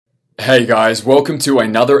Hey guys, welcome to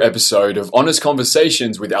another episode of Honest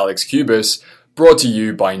Conversations with Alex Cubis, brought to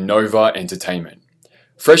you by Nova Entertainment.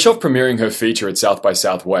 Fresh off premiering her feature at South by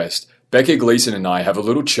Southwest, Becca Gleason and I have a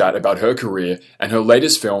little chat about her career and her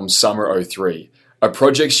latest film, Summer '03, a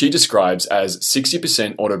project she describes as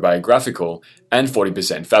 60% autobiographical and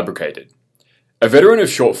 40% fabricated. A veteran of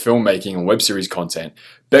short filmmaking and web series content,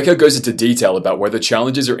 Becca goes into detail about whether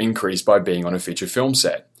challenges are increased by being on a feature film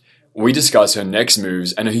set. We discuss her next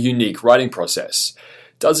moves and her unique writing process.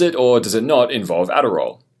 Does it or does it not involve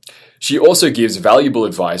Adderall? She also gives valuable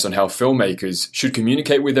advice on how filmmakers should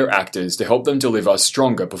communicate with their actors to help them deliver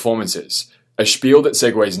stronger performances. A spiel that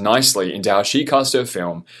segues nicely into how she cast her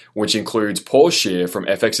film, which includes Paul Scheer from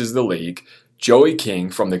FX's The League, Joey King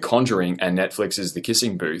from The Conjuring and Netflix's The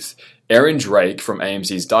Kissing Booth, Aaron Drake from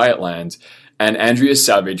AMC's Dietland, and Andrea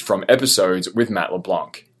Savage from Episodes with Matt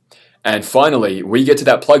LeBlanc. And finally, we get to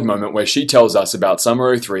that plug moment where she tells us about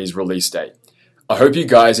Summer '03's release date. I hope you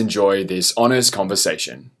guys enjoy this honest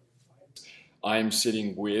conversation. I am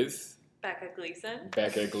sitting with Becca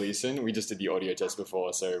Gleason. We just did the audio test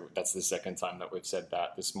before, so that's the second time that we've said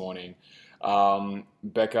that this morning.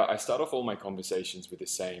 Becca, I start off all my conversations with the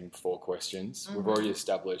same 4 questions. Mm-hmm. We've already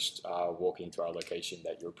established, walking to our location,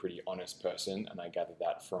 that you're a pretty honest person, and I gather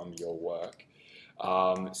that from your work.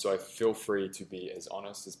 So I feel free to be as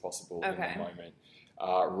honest as possible in the moment.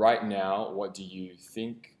 Right now, what do you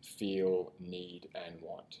think, feel, need, and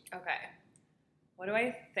want? Okay. What do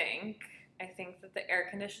I think? I think that the air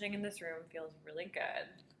conditioning in this room feels really good.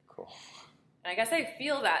 Cool. And I guess I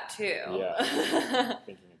feel that too. Yeah.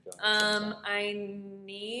 I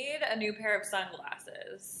need a new pair of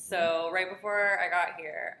sunglasses. So right before I got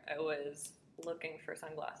here, I was looking for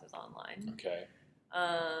sunglasses online. Okay.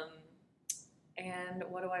 And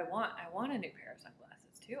what do I want? I want a new pair of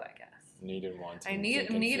sunglasses too, I guess. Need and want. I need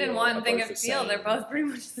and want, think of feel. They're both pretty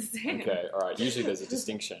much the same. Okay, all right. Usually there's a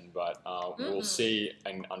distinction, but we'll see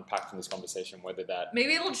and unpack from this conversation whether that...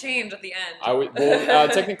 Maybe it'll change at the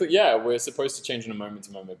end. Technically, yeah, we're supposed to change on a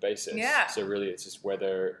moment-to-moment basis. Yeah. So really it's just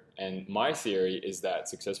whether... And my theory is that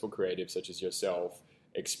successful creatives such as yourself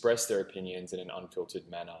express their opinions in an unfiltered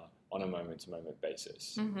manner on a moment-to-moment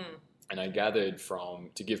basis. Mm-hmm. And I gathered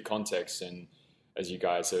to give context, and as you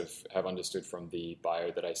guys have understood from the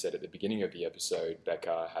bio that I said at the beginning of the episode,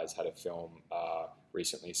 Becca has had a film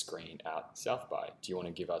recently screened at South by. Do you want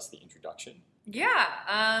to give us the introduction? Yeah.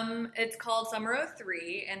 It's called Summer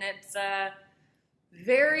 '03, and it's a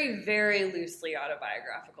very, very loosely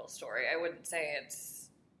autobiographical story. I wouldn't say it's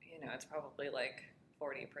probably like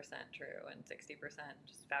 40% true and 60%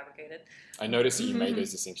 just fabricated. I noticed that you made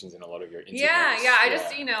those distinctions in a lot of your interviews. Yeah. I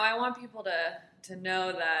just, I want people to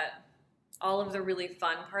know that all of the really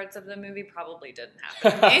fun parts of the movie probably didn't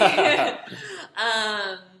happen to me.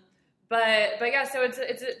 But yeah, so it's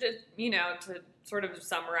to sort of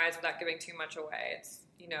summarize without giving too much away, it's,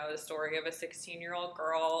 the story of a 16-year-old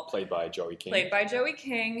girl. Played by Joey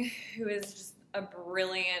King, who is just a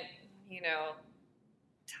brilliant,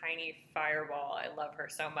 tiny fireball. I love her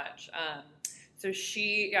so much. So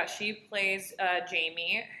she plays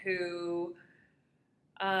Jamie, who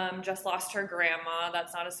just lost her grandma.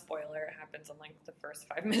 That's not a spoiler. It happens in like the first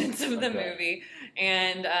 5 minutes of the movie.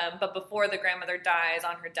 And but before the grandmother dies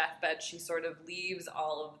on her deathbed, she sort of leaves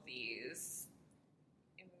all of these,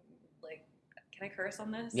 like, can I curse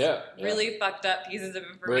on this? Yeah. Really fucked up pieces of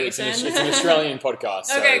information. It's an Australian podcast,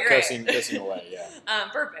 so okay, great. cursing away, yeah.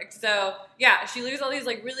 Perfect. So, yeah, she leaves all these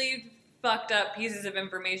like really fucked up pieces of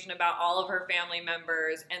information about all of her family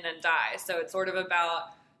members and then dies. So it's sort of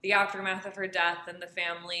about the aftermath of her death and the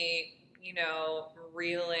family,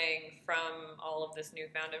 reeling from all of this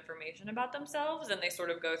newfound information about themselves, and they sort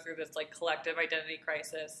of go through this like collective identity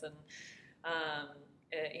crisis, and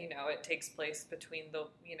it takes place between the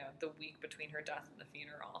week between her death and the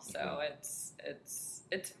funeral. So it's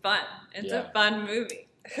fun. It's a fun movie.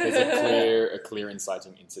 There's a clear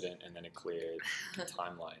inciting incident and then a clear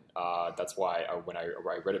timeline. That's why when I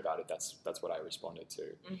read about it, that's what I responded to.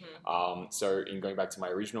 Mm-hmm. So in going back to my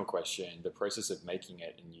original question, the process of making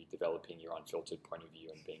it and you developing your unfiltered point of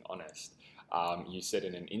view and being honest, you said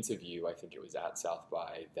in an interview, I think it was at South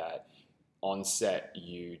by, that on set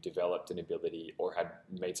you developed an ability or had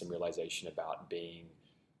made some realization about being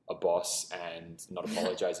a boss and not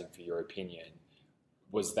apologizing for your opinion.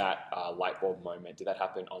 Was that a light bulb moment? Did that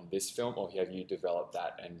happen on this film, or have you developed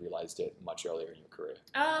that and realized it much earlier in your career?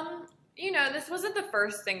 This wasn't the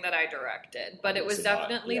first thing that I directed, but it was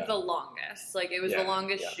definitely the longest. Like, it was the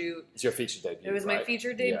longest shoot. It's your feature debut. It was my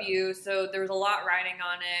feature debut, so there was a lot riding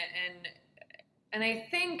on it, and I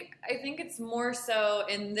think it's more so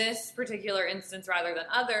in this particular instance rather than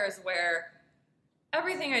others where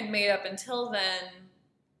everything I'd made up until then,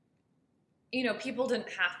 you know, people didn't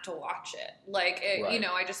have to watch it. Like, Right. you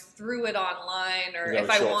know, I just threw it online, or They if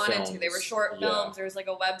were I short wanted films. to. They were short Yeah. films. There was like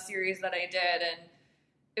a web series that I did, and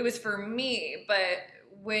it was for me. But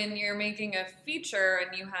when you're making a feature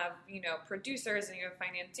and you have, you know, producers and you have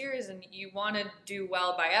financiers, and you want to do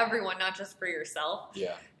well by everyone, not just for yourself.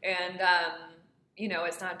 Yeah. And, you know,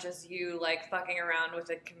 it's not just you like fucking around with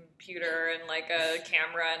a computer and like a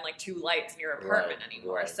camera and like 2 lights in your apartment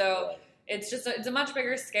anymore. Right, So right. it's just it's a much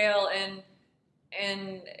bigger scale, and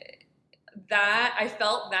that I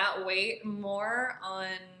felt that weight more on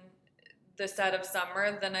the set of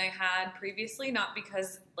Summer than I had previously. Not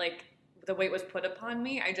because like the weight was put upon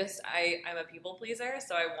me. I'm a people pleaser,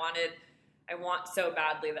 so I want so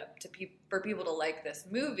badly that for people to like this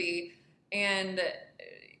movie. And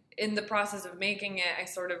in the process of making it, I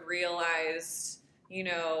sort of realized, you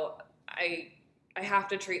know, I have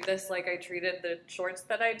to treat this like I treated the shorts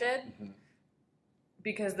that I did,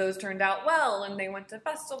 because those turned out well and they went to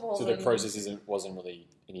festivals. So the process wasn't really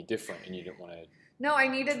any different, and you didn't want to. No, I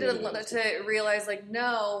needed to realize, like,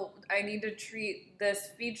 no, I need to treat this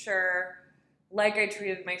feature like I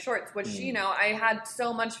treated my shorts, which, you know, I had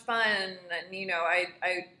so much fun, and, you know,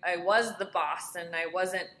 I was the boss, and I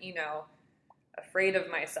wasn't, you know, afraid of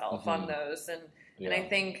myself on those. And I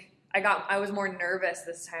think I was more nervous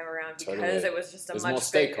this time around because it was just There's much more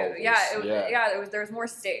bigger. stakeholders. There was more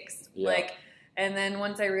stakes. Yeah. Like, and then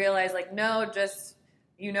once I realized, like, no, just,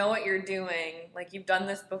 you know what you're doing. Like, you've done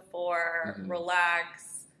this before.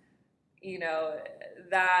 Relax. You know,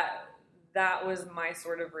 that was my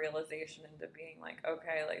sort of realization into being like,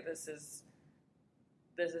 okay, like this is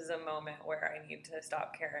a moment where I need to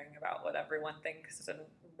stop caring about what everyone thinks and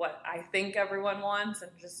what I think everyone wants,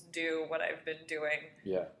 and just do what I've been doing.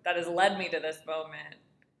 Yeah. That has led me to this moment.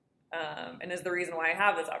 And is the reason why I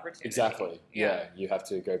have this opportunity. Exactly. Yeah. You have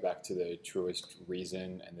to go back to the truest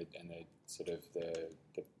reason and the sort of the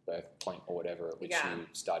birth point or whatever at which you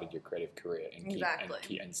started your creative career, and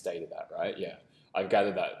and stay to that, right? Yeah. I've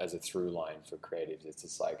gathered that as a through line for creatives. It's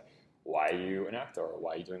just like, why are you an actor, or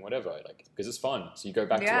why are you doing whatever? Like, because it's fun. So you go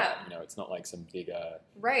back to that. You know, it's not like some bigger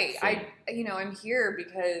right. thing. I'm here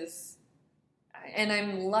because, and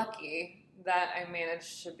I'm lucky that I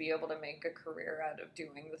managed to be able to make a career out of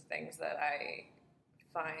doing the things that I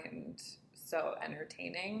find so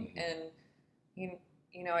entertaining. And,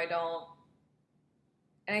 you know, I don't,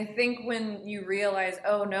 and I think when you realize,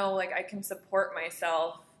 oh no, like I can support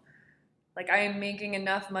myself, like I am making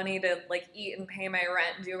enough money to like eat and pay my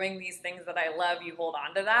rent doing these things that I love, you hold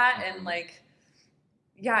on to that. And like,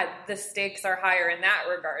 yeah, the stakes are higher in that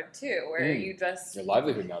regard too, where you just, your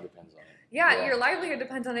livelihood now depends on it. Yeah, your livelihood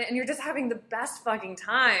depends on it, and you're just having the best fucking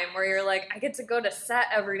time where you're like, I get to go to set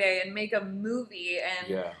every day and make a movie,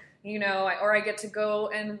 and, you know, or I get to go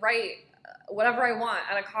and write whatever I want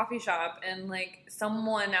at a coffee shop, and, like,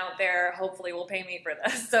 someone out there hopefully will pay me for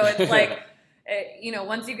this. So it's like, you know,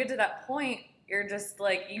 once you get to that point, you're just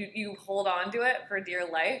like, you hold on to it for dear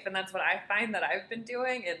life, and that's what I find that I've been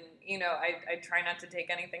doing, and, you know, I try not to take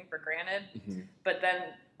anything for granted, but then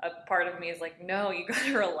a part of me is like, no, you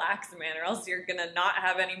gotta relax, man, or else you're gonna not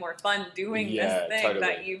have any more fun doing this thing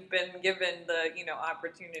that you've been given the, you know,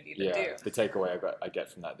 opportunity to do. The takeaway I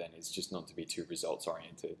get from that then is just not to be too results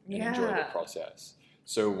oriented and enjoy the process.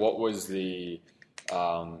 So what was the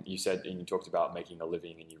you said, and you talked about making a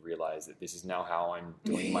living, and you realized that this is now how I'm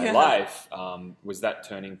doing my life. Was that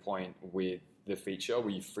turning point with the feature?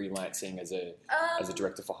 Were you freelancing as a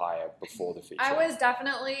director for hire before the feature? I was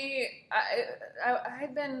definitely.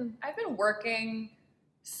 I've been working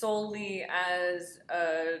solely as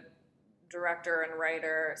a director and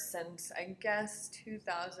writer since, I guess,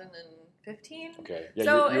 2015. Okay, yeah,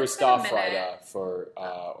 so you were a staff writer for,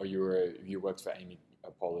 or you worked for Amy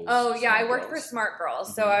Apollo's. Oh yeah, I worked Girls. for Smart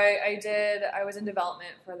Girls. So I was in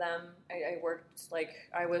development for them. I worked, like,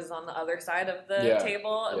 I was on the other side of the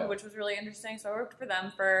table, which was really interesting. So I worked for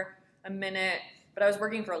them for a minute, but I was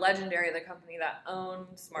working for Legendary, the company that owned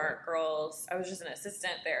Smart Girls. I was just an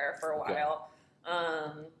assistant there for a while,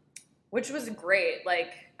 which was great.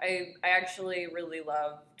 Like, I actually really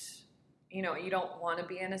loved, you know, you don't want to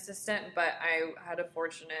be an assistant, but I had a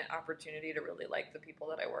fortunate opportunity to really like the people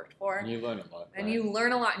that I worked for. And you learn a lot. And you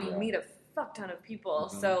learn a lot, and you meet a fuck ton of people.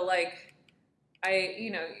 So, like,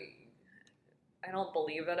 I don't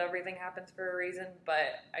believe that everything happens for a reason,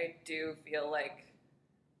 but I do feel like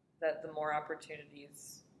that the more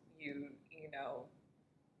opportunities you know,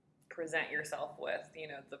 present yourself with, you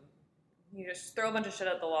know, you just throw a bunch of shit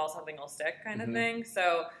at the wall, something will stick kind of thing.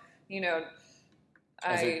 So, you know,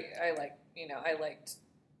 I liked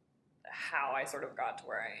how I sort of got to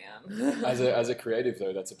where I am. As a creative,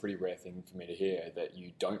 though, that's a pretty rare thing for me to hear, that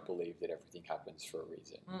you don't believe that everything happens for a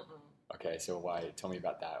reason. Okay, so tell me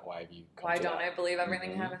about that. Why have you come Why to don't that? I believe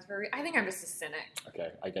everything happens for a reason? I think I'm just a cynic.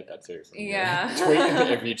 Okay, I get that too. Yeah.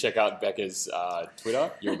 If you check out Becca's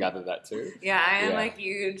Twitter, you'll gather that too. Yeah, I am a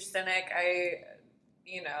huge cynic.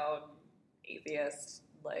 Atheist.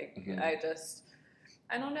 Like,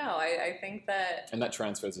 I don't know. I think that... And that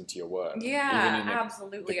transfers into your work. Yeah, Even in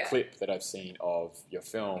absolutely. The clip that I've seen of your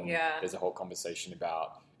film, yeah. there's a whole conversation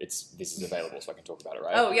about this is available, so I can talk about it,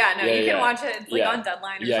 right? Oh, yeah, no, you can watch it. It's on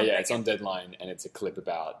Deadline or something. Yeah, it's on Deadline, and it's a clip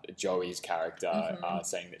about Joey's character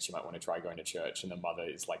saying that she might want to try going to church, and the mother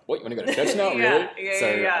is like, what, you want to go to church now?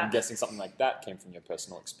 Really? I'm guessing something like that came from your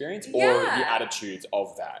personal experience, or the attitudes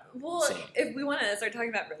of that scene. If we want to start talking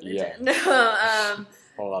about religion.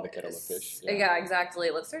 Whole other kettle of fish. Yeah, exactly.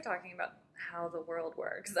 Let's start talking about how the world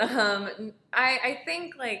works. I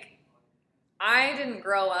think, like, I didn't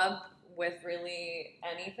grow up with really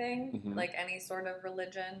anything, like any sort of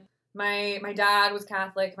religion. My dad was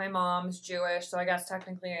Catholic, my mom's Jewish, so I guess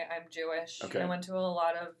technically I'm Jewish. Okay. I went to a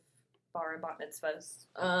lot of bar and bat mitzvahs.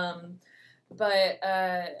 But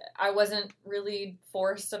I wasn't really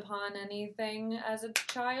forced upon anything as a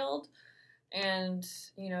child. And,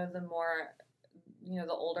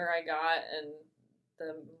 the older I got and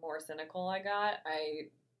the more cynical I got, I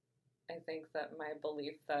think that my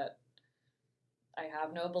belief that I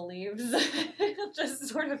have no beliefs just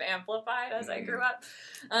sort of amplified as I grew up.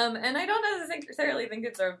 And I don't necessarily think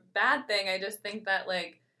it's a bad thing. I just think that,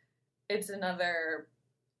 like, it's another,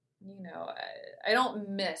 I don't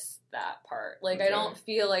miss that part. Like, I don't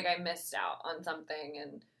feel like I missed out on something.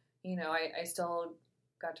 And, I still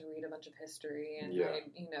got to read a bunch of history and I,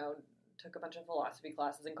 took a bunch of philosophy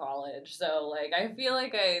classes in college. So, like, I feel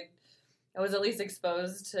like I was at least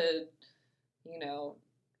exposed to,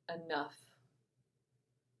 enough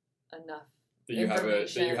that you have a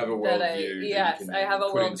worldview. Yes, I have a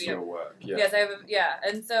worldview. Yeah. Yes, I have.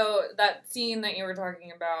 And so that scene that you were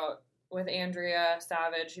talking about with Andrea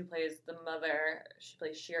Savage, who plays the mother, she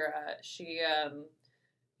plays Shira. She,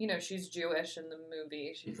 she's Jewish in the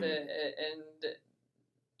movie. She's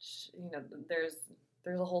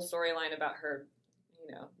there's a whole storyline about her,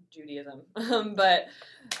 Judaism. But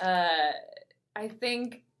I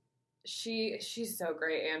think she's so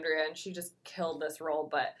great, Andrea, and she just killed this role.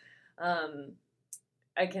 But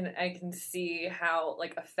I can see how,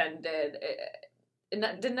 like, offended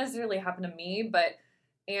it didn't necessarily happen to me, but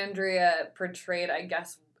Andrea portrayed, I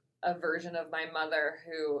guess, a version of my mother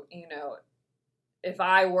who, if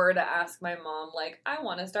I were to ask my mom, like, I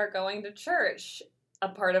want to start going to church, a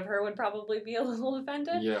part of her would probably be a little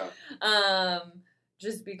offended. Yeah.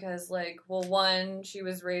 Just because, like, well, one, she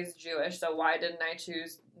was raised Jewish, so why didn't I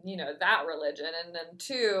choose, that religion? And then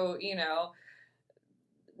two,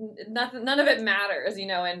 none of it matters, in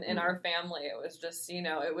our family. It was just,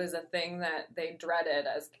 it was a thing that they dreaded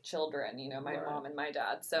as children, my mom and my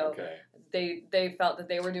dad. So they felt that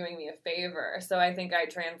they were doing me a favor. So I think I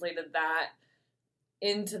translated that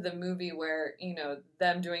into the movie where,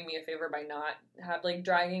 them doing me a favor by not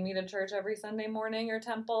dragging me to church every Sunday morning or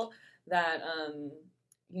temple, that,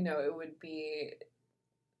 it would be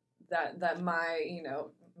that my,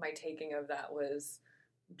 my taking of that was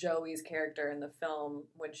Joey's character in the film,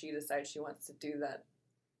 when she decides she wants to do that,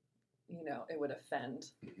 it would offend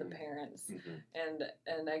the parents.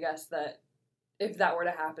 And I guess that if that were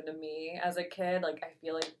to happen to me as a kid, like, I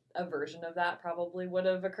feel like a version of that probably would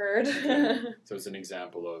have occurred. So it's an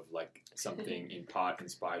example of, like, something in part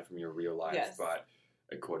inspired from your real life, but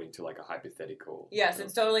according to, like, a hypothetical. Yes,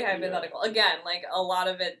 it's totally hypothetical. Again, like, a lot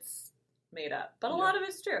of it's made up, but a lot of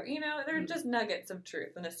it's true. They're just nuggets of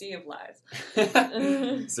truth in a sea of lies.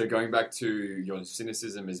 So going back to your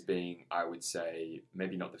cynicism as being, I would say,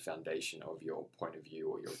 maybe not the foundation of your point of view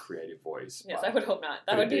or your creative voice. Yes, I would hope not.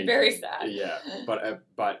 That would be very sad. Yeah,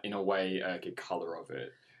 but in a way, like, a color of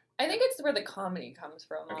it. I think it's where the comedy comes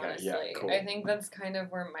from, honestly. Yeah, cool. I think that's kind of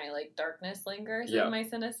where my, like, darkness lingers in my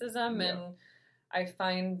cynicism, and I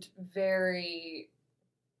find very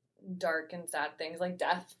dark and sad things like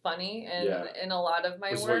death funny in a lot of my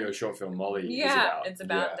work. Which is what your short film Molly is about. It's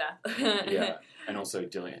about death. And also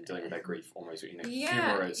dealing with that grief almost in a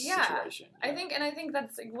humorous situation. I think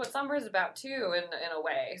that's what Summer is about too, in a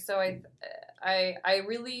way. So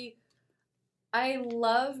I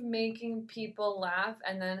love making people laugh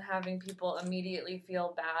and then having people immediately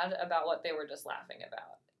feel bad about what they were just laughing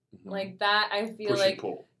about. Like, that, I feel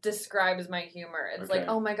describes my humor. It's like,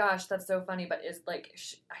 oh my gosh, that's so funny, but it's like,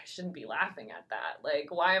 I shouldn't be laughing at that. Like,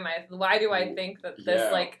 why do I think that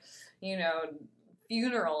this, like,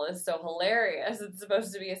 funeral is so hilarious. It's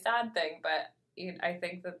supposed to be a sad thing, but I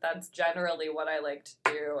think that that's generally what I like to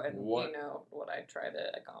do, and what I try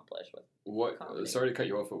to accomplish with comedy. Sorry to cut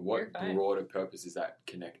you off, but what broader purpose is that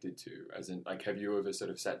connected to? As in, like, have you ever sort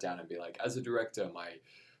of sat down and be like, as a director, my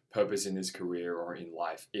purpose in this career or in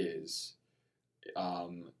life is,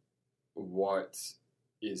 what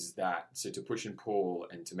is that? So to push and pull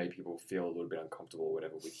and to make people feel a little bit uncomfortable or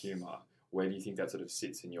whatever with humor, where do you think that sort of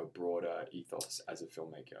sits in your broader ethos as a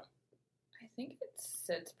filmmaker? I think it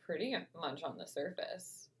sits pretty much on the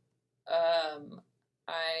surface.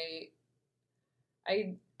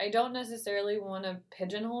 I don't necessarily want to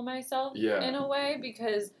pigeonhole myself in a way,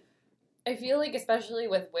 because I feel like, especially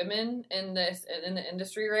with women in the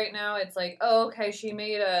industry right now, it's like, oh, okay, she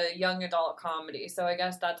made a young adult comedy, so I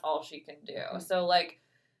guess that's all she can do. Mm-hmm. So, like,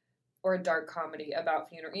 or a dark comedy about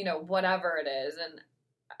funeral, whatever it is, and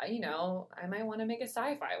I might want to make a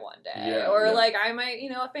sci-fi one day, like I might,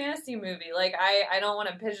 a fantasy movie. Like I don't want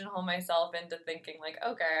to pigeonhole myself into thinking like,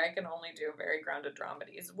 okay, I can only do very grounded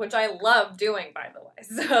dramedies, which I love doing, by the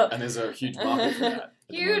way. So, and there's a huge market for that.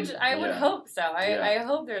 Huge. I would hope so. I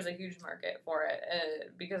hope there's a huge market for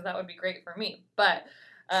it, because that would be great for me. But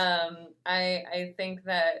I think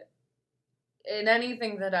that in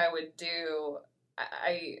anything that I would do,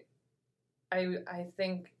 I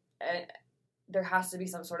think there has to be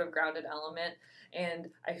some sort of grounded element, and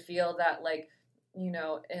I feel that, like, in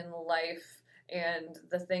life and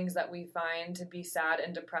the things that we find to be sad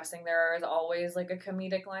and depressing, there is always like a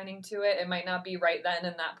comedic lining to it. It might not be right then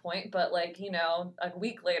and that point, but like, a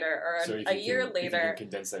week later or a year later, if you can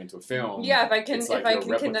condense that into a film. Yeah, if I can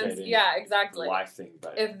condense, exactly. Life thing,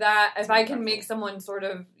 but if I can make someone sort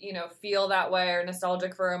of, feel that way or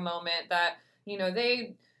nostalgic for a moment that,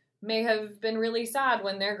 they may have been really sad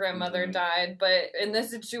when their grandmother died, but in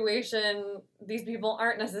this situation, these people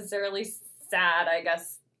aren't necessarily sad. I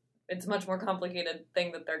guess it's a much more complicated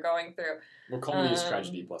thing that they're going through. Well, comedy is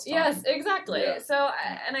tragedy plus time. Yes, exactly. Yeah. So,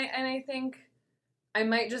 I think I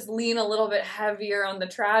might just lean a little bit heavier on the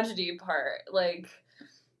tragedy part. Like,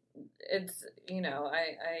 it's,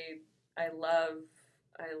 I love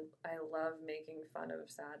making fun of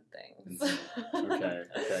sad things.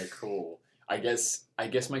 Okay, cool. I guess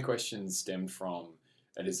my question stemmed from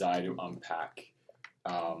a desire to unpack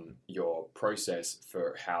your process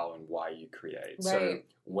for how and why you create. Right. So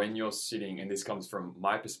when you're sitting, and this comes from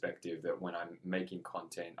my perspective, that when I'm making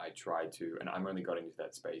content, I try to, and I'm only got into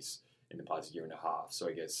that space in the past year and a half, so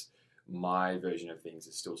I guess my version of things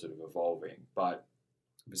is still sort of evolving. But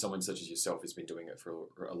for someone such as yourself who's been doing it for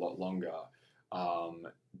a lot longer,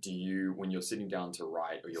 do you, when you're sitting down to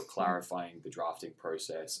write, or you're clarifying the drafting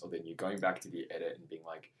process, or then you're going back to the edit and being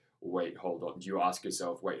like, wait, hold on, do you ask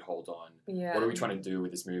yourself, wait, hold on, what are we trying to do with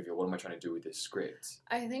this movie, or what am I trying to do with this script?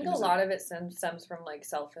 I think a lot of it stems from like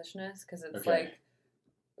selfishness, because it's like,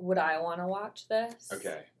 would I want to watch this?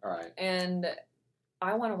 Okay, all right. And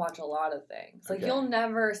I want to watch a lot of things. Like, you'll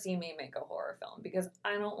never see me make a horror film, because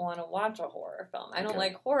I don't want to watch a horror film. I don't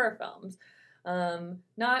like horror films.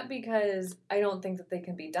 Not because I don't think that they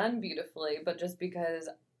can be done beautifully, but just because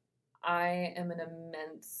I'm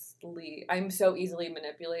so easily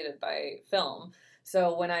manipulated by film.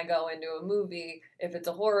 So when I go into a movie, if it's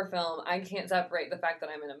a horror film, I can't separate the fact that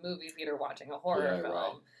I'm in a movie theater watching a horror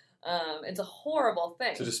film. Right. It's a horrible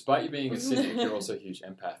thing. So despite you being a cynic, you're also a huge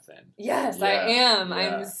empath then. Yes, I am. Yeah.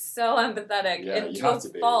 I'm so empathetic, and to a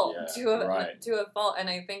fault. To a fault, and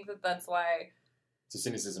I think that that's why. So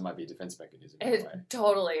cynicism might be a defense mechanism. It's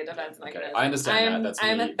totally a defense mechanism. I understand that.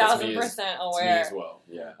 I'm 1,000% aware as well.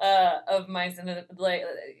 Yeah. Of my cynicism. Like,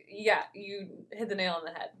 you hit the nail on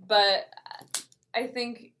the head. But I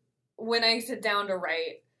think when I sit down to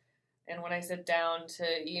write, and when I sit down to,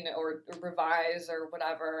 or revise or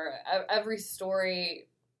whatever, every story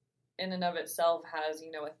in and of itself has,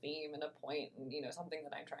 a theme and a point and, something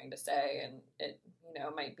that I'm trying to say. And it,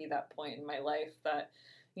 might be that point in my life that,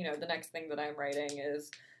 the next thing that I'm writing is,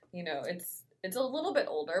 it's a little bit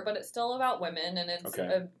older, but it's still about women, and it's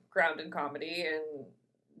a grounded comedy and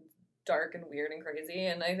dark and weird and crazy.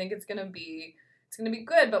 And I think it's going to be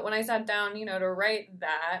good. But when I sat down, to write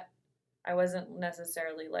that, I wasn't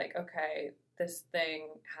necessarily like, okay, this thing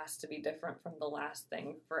has to be different from the last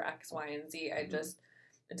thing for X, Y, and Z.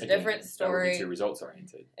 It's a different story. That would be too results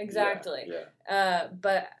oriented. Exactly. Yeah.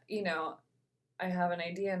 But, I have an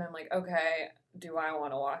idea, and I'm like, okay, do I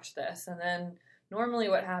want to watch this? And then normally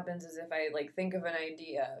what happens is if I like think of an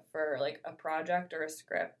idea for like a project or a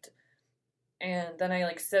script, and then I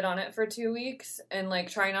like sit on it for 2 weeks and like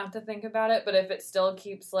try not to think about it, but if it still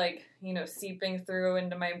keeps like, seeping through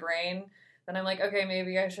into my brain, then I'm like, okay,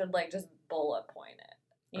 maybe I should like just bullet point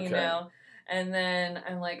it, you know? And then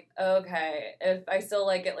I'm like, okay, if I still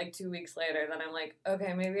like it like 2 weeks later, then I'm like,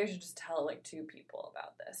 okay, maybe I should just tell like 2 people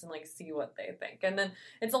about this and like see what they think. And then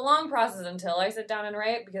it's a long process until I sit down and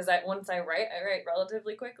write, because once I write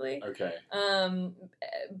relatively quickly. Okay.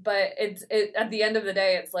 But it at the end of the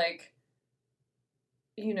day, it's like,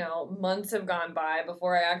 you know, months have gone by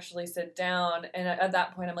before I actually sit down, and at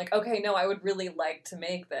that point I'm like, okay, no, I would really like to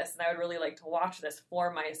make this, and I would really like to watch this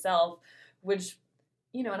for myself, which,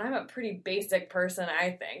 you know, and I'm a pretty basic person,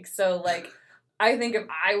 I think, so, like, I think if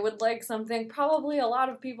I would like something, probably a lot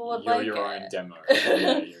of people would like it. You're your own demo.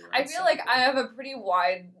 I feel like I have a pretty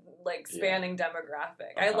wide, like, spanning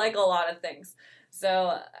demographic. I like a lot of things.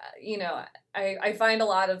 So, you know, I find a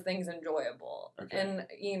lot of things enjoyable. Okay. And,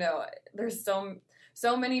 you know, there's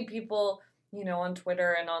so many people, you know, on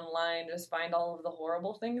Twitter and online just find all of the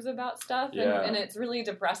horrible things about stuff. And it's really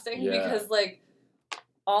depressing because, like,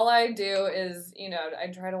 all I do is, you know, I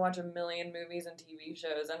try to watch a million movies and TV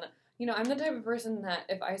shows. And, you know, I'm the type of person that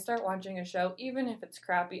if I start watching a show, even if it's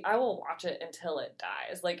crappy, I will watch it until it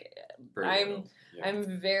dies. Like,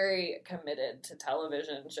 I'm very committed to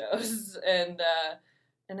television shows. And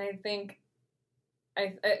I think...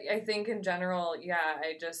 I think in general,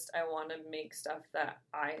 I want to make stuff that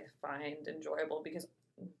I find enjoyable, because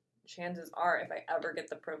chances are if I ever get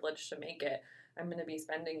the privilege to make it, I'm going to be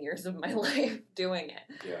spending years of my life doing it.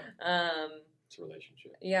 Yeah. It's a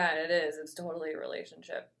relationship. Yeah, it is. It's totally a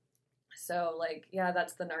relationship. So, like, yeah,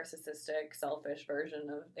 that's the narcissistic, selfish version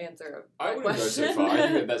of answer of the I wouldn't go so far. I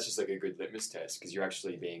think that that's just like a good litmus test, because you're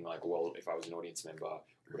actually being like, well, if I was an audience member,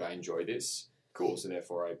 would I enjoy this? Cool. So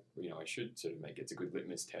therefore, I should sort of make it's a good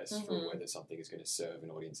litmus test for whether something is going to serve an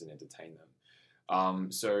audience and entertain them.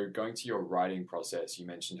 So going to your writing process, you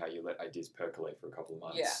mentioned how you let ideas percolate for a couple of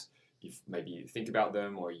months. Yeah. You maybe think about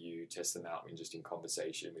them, or you test them out in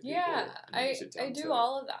conversation with people. Yeah, I do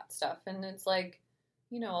all of that stuff, and it's like,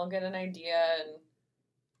 you know, I'll get an idea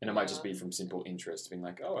and it might just be from simple interest, being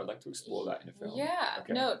like, oh, I'd like to explore that in a film. Yeah.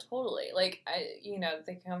 Okay. No, totally. Like,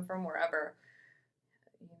 they come from wherever.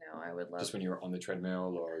 You know, I would love... Just when you're on the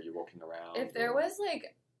treadmill or you're walking around? If there was,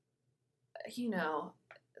 like, you know...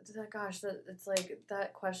 Gosh, it's, like,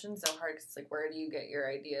 that question's so hard, because it's, like, where do you get your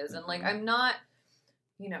ideas? And, like, I'm not...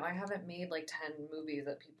 You know, I haven't made, like, 10 movies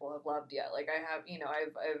that people have loved yet. Like, I have... You know, I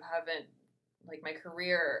haven't... Like, my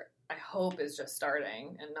career, I hope, is just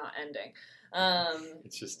starting and not ending.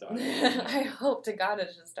 It's just starting. I hope to God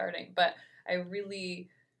it's just starting. But I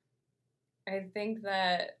think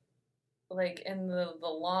that... Like, in the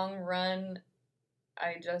long run,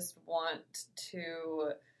 I just want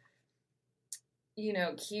to, you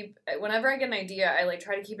know, whenever I get an idea, I, like,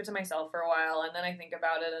 try to keep it to myself for a while, and then I think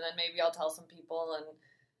about it, and then maybe I'll tell some people, and,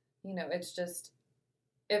 you know, it's just,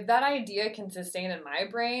 if that idea can sustain in my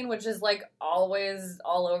brain, which is, like, always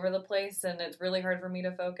all over the place, and it's really hard for me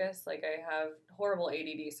to focus, like, I have horrible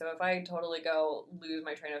ADD, so if I totally lose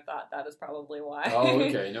my train of thought, that is probably why. Oh,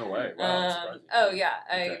 okay, no way. Wow, oh, yeah,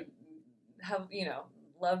 okay. I have, you know,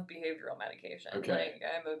 love behavioral medication. Okay. Like,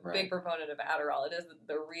 I'm a big proponent of Adderall. It is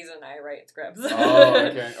the reason I write scripts. Oh,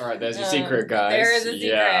 okay. All right, there's your secret, guys. There is a secret.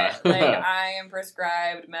 Yeah. Like, I am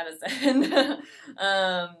prescribed medicine.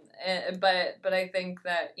 But I think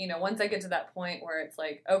that, you know, once I get to that point where it's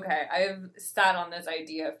like, okay, I've sat on this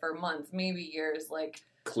idea for months, maybe years, like...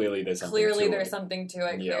 Clearly there's something to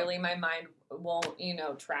it. Yeah. Clearly my mind won't, you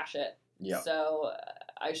know, trash it. Yeah. So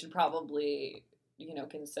I should probably... you know,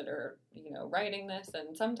 consider, you know, writing this,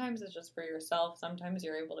 and sometimes it's just for yourself, sometimes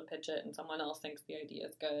you're able to pitch it and someone else thinks the idea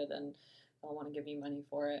is good and they'll want to give you money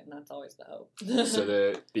for it, and that's always the hope.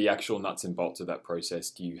 So the actual nuts and bolts of that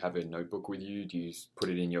process, do you have a notebook with you? Do you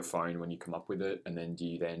put it in your phone when you come up with it, and then do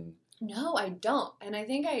you then... No, I don't, and I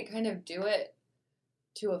think I kind of do it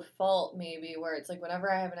to a fault, maybe, where it's like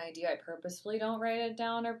whenever I have an idea, I purposefully don't write it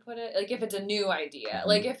down or put it, like if it's a new idea,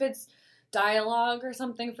 like if it's dialogue or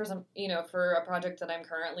something for some, you know, for a project that I'm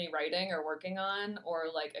currently writing or working on, or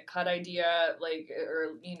like a cut idea, like,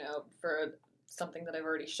 or, you know, for something that I've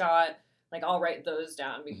already shot, like I'll write those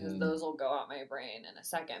down because those will go out my brain in a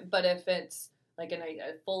second. But if it's like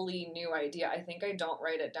a fully new idea, I think I don't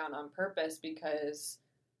write it down on purpose, because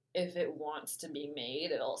if it wants to be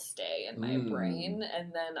made, it'll stay in my brain,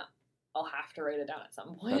 and then I'll have to write it down at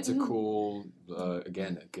some point. That's a cool,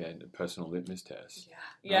 again, a personal litmus test.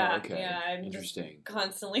 Yeah. Oh, okay. Yeah, I'm interesting. Just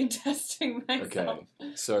constantly testing myself.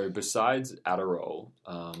 Okay. So besides Adderall,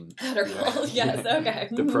 yes, okay.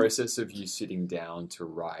 The process of you sitting down to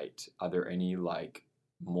write, are there any like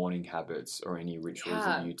morning habits or any rituals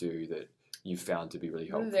that you do that you found to be really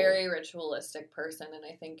helpful? I'm a very ritualistic person, and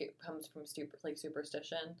I think it comes from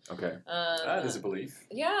superstition. Okay. There's a belief.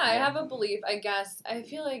 Yeah, I have a belief, I guess. I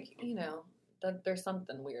feel like, you know, there's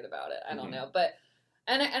something weird about it. I don't Mhm. know. But,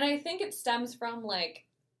 and I think it stems from, like,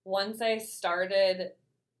 once I started,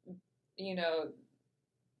 you know,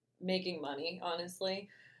 making money, honestly,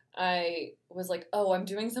 I was like, oh, I'm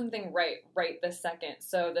doing something right this second.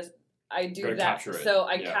 So I do Gotta that. capture it. So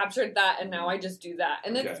I Yeah. captured that, and now Mhm. I just do that.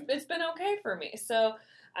 And Okay. it's been okay for me. So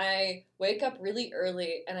I wake up really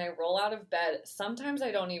early and I roll out of bed. Sometimes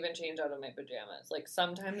I don't even change out of my pajamas. Like,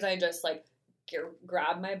 sometimes I just, like,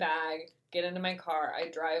 grab my bag, get into my car. I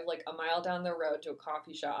drive, like, a mile down the road to a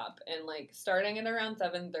coffee shop, and, like, starting at around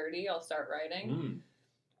 7:30, I'll start writing. Mm.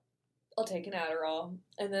 I'll take an Adderall,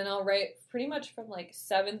 and then I'll write pretty much from, like,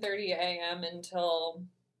 7:30 a.m. until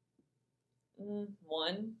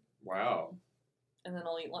 1, Wow. and then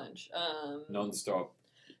I'll eat lunch. Non-stop. Are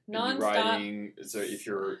you Non-stop. writing, so if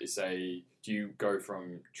you're, say, do you go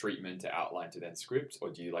from treatment to outline to then script, or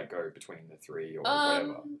do you, like, go between the three, or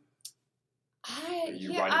whatever? Are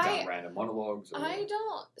you writing down random monologues? Or? I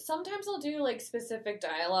don't. Sometimes I'll do, like, specific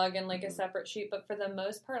dialogue in, like, a separate sheet, but for the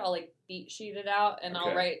most part, I'll, like, beat sheet it out, and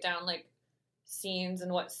I'll write down, like, scenes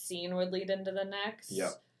and what scene would lead into the next.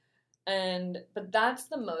 Yeah. But that's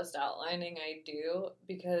the most outlining I do,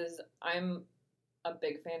 because I'm a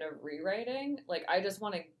big fan of rewriting. Like, I just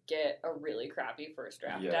want to get a really crappy first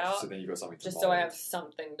draft out. So then you've got something to just mold. so I have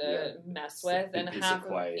something to mess with, and and piece have, of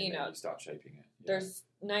clay, you and know, then you start shaping it. Yeah. There's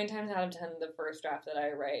 9 times out of 10 the first draft that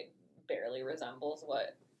I write barely resembles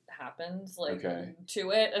what happens, like,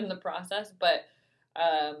 to it in the process. But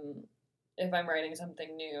if I'm writing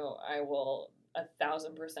something new, I will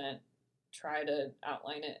 1,000% try to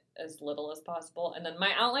outline it as little as possible, and then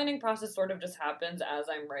my outlining process sort of just happens as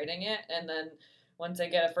I'm writing it, and then once I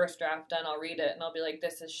get a first draft done, I'll read it and I'll be like,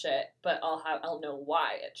 this is shit, but I'll know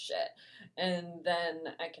why it's shit, and then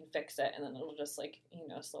I can fix it, and then it'll just, like, you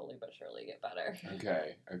know, slowly but surely get better.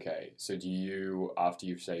 Okay. So do you, after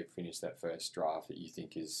you've, say, finished that first draft that you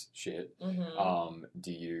think is shit,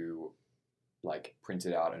 do you, like, print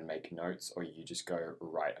it out and make notes, or you just go,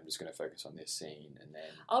 right, I'm just going to focus on this scene, and then...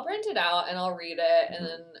 I'll print it out and I'll read it, and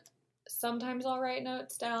then sometimes I'll write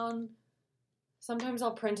notes down. Sometimes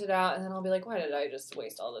I'll print it out, and then I'll be like, why did I just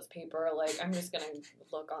waste all this paper? Like, I'm just going to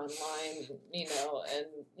look online, you know, and,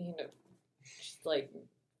 you know, just, like,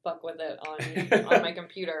 fuck with it on my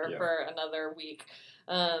computer for another week.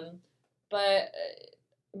 But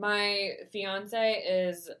my fiance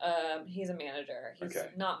is, he's a manager. He's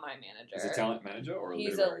not my manager. He's a talent manager or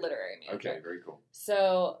He's a literary manager. Okay, very cool.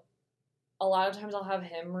 So a lot of times I'll have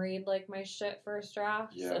him read, like, my shit first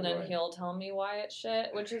drafts, and then he'll tell me why it's shit,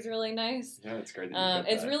 which is really nice. Yeah, it's great.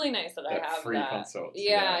 It's really nice that I have free consult.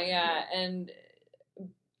 Yeah. And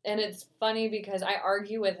it's funny because I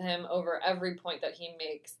argue with him over every point that he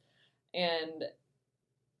makes, and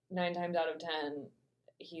 9 times out of 10,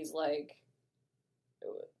 he's like,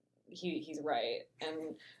 he's right,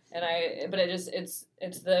 but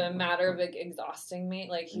it's the matter of, like, exhausting me.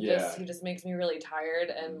 Like, he just makes me really tired,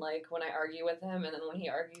 and, like, when I argue with him, and then when he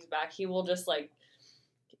argues back, he will just, like,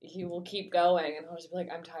 he will keep going, and I'll just be like,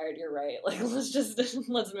 I'm tired, you're right, like,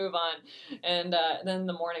 let's move on. And then in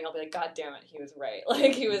the morning I'll be like, god damn it, he was right,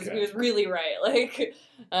 like, he was really right, like,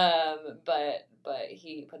 but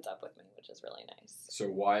he puts up with me, which is really nice. So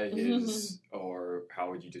why his, or how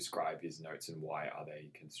would you describe his notes, and why are they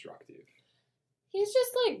constructive? He's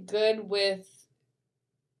just, like, good with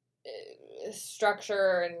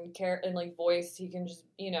structure and like, voice. He can just,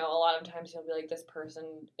 you know, a lot of times he'll be like, this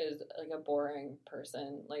person is, like, a boring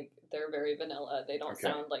person. Like, they're very vanilla. They don't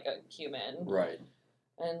sound like a human. Right.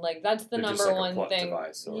 And, like, that's the they're number just, like, one a plot thing.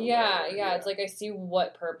 Device or yeah. whatever. It's like, I see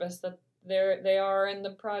what purpose that they are in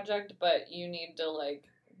the project, but you need to, like,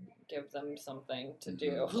 give them something to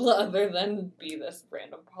do other than be this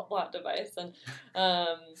random plot device. And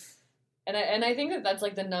and I think that's,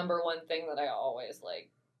 like, the number one thing that I always, like,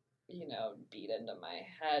 you know, beat into my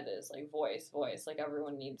head is, like, voice. Like,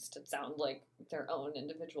 everyone needs to sound like their own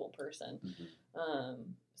individual person.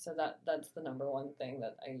 So that's the number one thing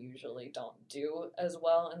that I usually don't do as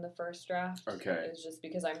well in the first draft. Is just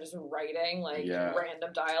because I'm just writing, like,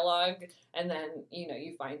 random dialogue, and then, you know,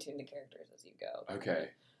 you fine tune the characters as you go.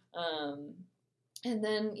 And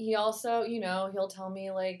then he also, you know, he'll tell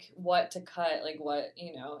me, like, what to cut, like, what,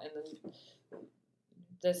 you know, and then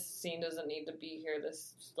this scene doesn't need to be here.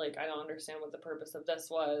 This, like, I don't understand what the purpose of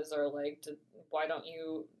this was, or, like, why don't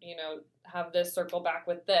you, you know, have this circle back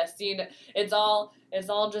with this? You know, it's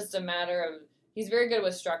all just a matter of, he's very good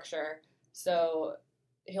with structure, so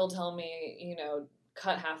he'll tell me, you know,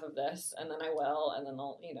 cut half of this, and then I will, and then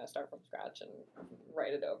I'll, you know, start from scratch and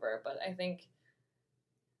write it over. But I think,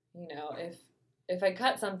 you know, if I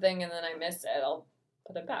cut something and then I miss it, I'll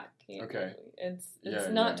put it back. Okay. It's Yeah,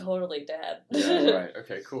 not totally dead. Yeah, right.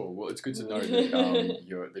 Okay, cool. Well, it's good to know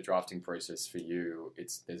that the drafting process for you,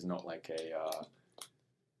 there's not like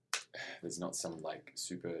there's not some like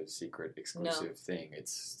super secret exclusive thing.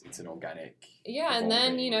 It's an organic. Yeah, and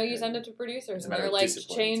then you evolving, send it to producers, and matter they're of like,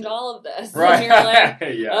 discipline, change too. all of this, Right. and you're like,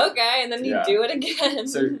 Yeah. okay, and then you Yeah. do it again.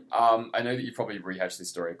 So I know that you've probably rehashed this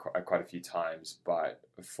story quite a few times, but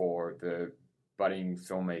for the budding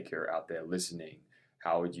filmmaker out there listening,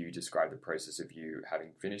 how would you describe the process of you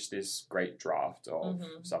having finished this great draft of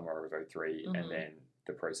Summer of '03 and then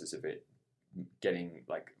the process of it getting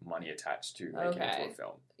like money attached to making it into a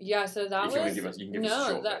film? Yeah, so that if you can give us a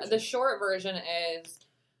short version. The short version is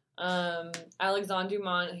Alexandre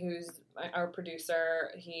Dumont, who's our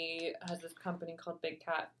producer. He has this company called Big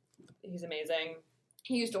Cat. He's amazing.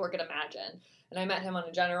 He used to work at Imagine, and I met him on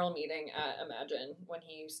a general meeting at Imagine when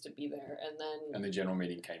he used to be there, and the general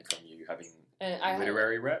meeting came from you having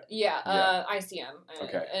literary rep? ICM.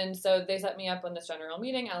 Okay. And so they set me up on this general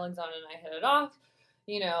meeting. Alexandre and I hit it off.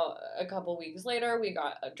 A couple weeks later, we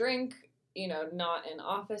got a drink, not in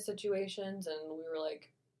office situations, and we were like,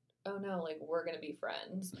 oh no, like, we're going to be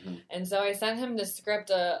friends. Mm-hmm. And so I sent him the script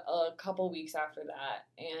a couple weeks after that,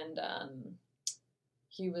 and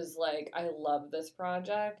he was like, I love this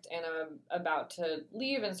project, and I'm about to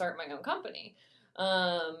leave and start my own company.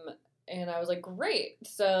 And I was like, great.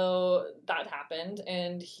 So that happened,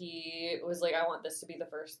 and he was like, I want this to be the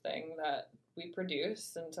first thing that we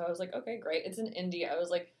produce. And so I was like, okay, great. It's an indie. I was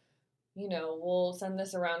like, we'll send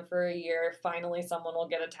this around for a year. Finally, someone will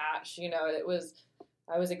get attached. I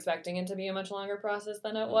was expecting it to be a much longer process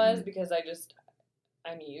than it was because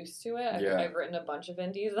I'm used to it. I've written a bunch of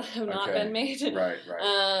indies that have not been made. Right.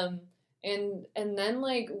 And then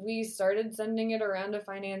like we started sending it around to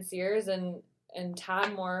financiers, and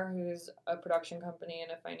Tadmore, who's a production company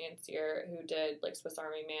and a financier who did like Swiss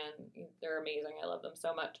Army Man, they're amazing. I love them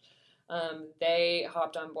so much. They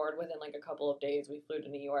hopped on board within like a couple of days. We flew to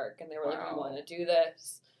New York, and they were like, we want to do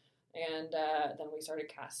this. And then we started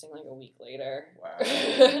casting like a week later. Wow.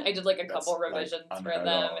 I did like a couple revisions for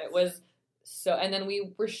them. It was so, and then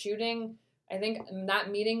we were shooting, I think that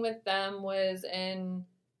meeting with them was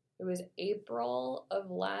April of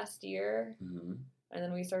last year. Mm-hmm. And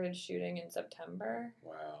then we started shooting in September.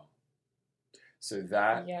 Wow. So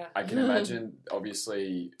that, I can imagine,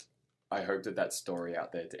 obviously, I hope that story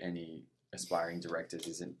out there to any aspiring directors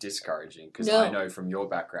isn't discouraging, because I know from your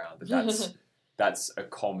background that's a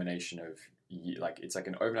culmination of, like, it's like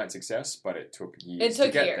an overnight success, but it took years to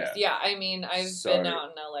get there. Yeah, I mean, I've been out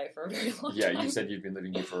in LA for a very long time. Yeah, you said you've been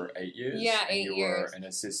living here for 8 years. Yeah, 8 years. You were an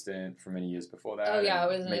assistant for many years before that. Oh, yeah, I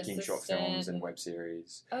was making short films and web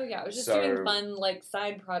series. Oh, yeah, I was just doing fun, like,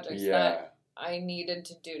 side projects that I needed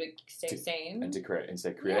to do to stay sane. And to create and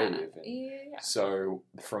stay creative. Yeah. So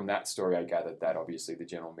from that story, I gathered that obviously the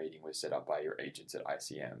general meeting was set up by your agents at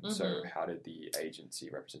ICM. Mm-hmm. So how did the agency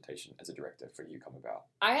representation as a director for you come about?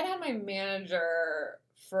 I had my manager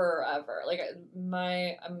forever. Like I've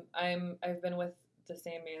been with the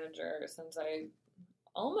same manager since I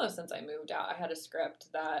moved out. I had a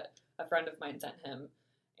script that a friend of mine sent him.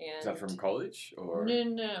 And is that from college or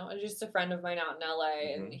no, just a friend of mine out in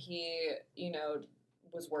LA, and he,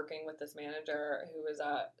 was working with this manager who was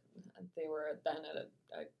they were then at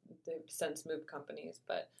they've since moved companies,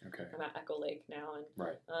 but I'm at Echo Lake now, and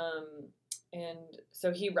and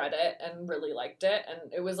so he read it and really liked it,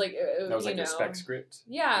 and it was like that was like a spec script.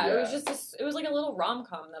 Yeah, it was just it was like a little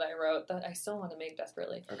rom-com that I wrote that I still want to make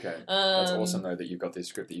desperately. Okay, that's awesome though that you've got this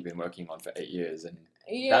script that you've been working on for 8 years, and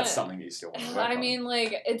that's something that you still want to work on. I mean,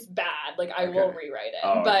 like, it's bad. Like, I will rewrite it,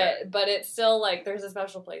 but it's still like there's a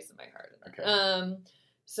special place in my heart. Okay.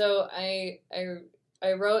 So I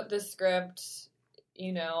wrote this script,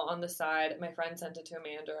 on the side. My friend sent it to a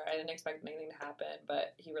manager. I didn't expect anything to happen,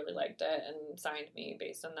 but he really liked it and signed me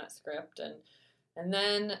based on that script. And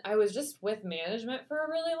then I was just with management for a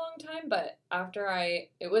really long time, but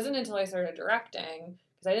it wasn't until I started directing,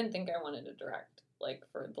 because I didn't think I wanted to direct, like,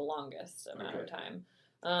 for the longest amount of time.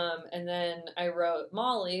 And then I wrote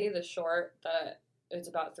Molly, the short that it's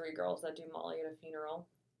about 3 girls that do Molly at a funeral.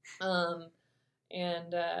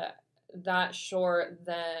 And that short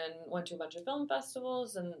then went to a bunch of film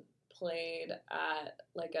festivals and played at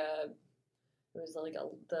the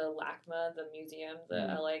LACMA, the museum,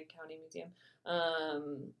 the LA County Museum.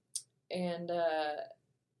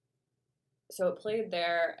 So it played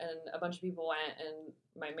there, and a bunch of people went, and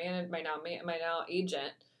my now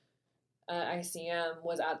agent ICM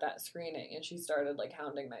was at that screening, and she started like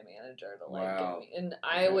hounding my manager to like Wow. get me. And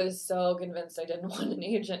I was so convinced I didn't want an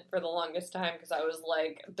agent for the longest time because I was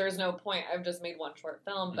like, "There's no point. I've just made one short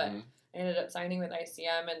film." But I ended up signing with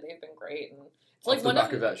ICM, and they've been great. And it's Off like the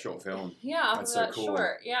back of that short film. Yeah, off That's of that so cool.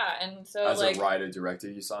 short. Yeah, and so As like a writer director,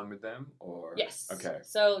 you signed with them, or yes. Okay.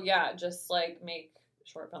 So yeah, just like make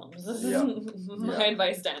short films. This Yeah. is my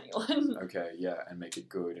advice to anyone. Okay, yeah, and make it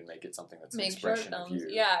good and make it something that's an Make short expression of films. you.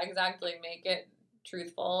 Yeah, exactly. Make it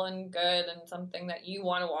truthful and good and something that you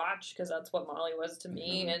want to watch, because that's what Molly was to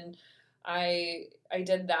me. And I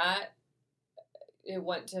did that. It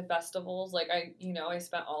went to festivals. Like I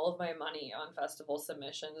spent all of my money on festival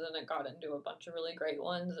submissions, and it got into a bunch of really great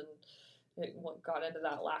ones, and it got into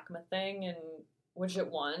that LACMA thing, and which it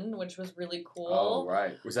won, which was really cool. Oh,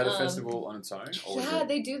 right. Was that a festival on its own? Or yeah,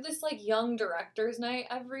 they do this like young directors night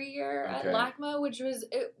every year at Okay. LACMA,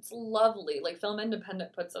 it's lovely. Like Film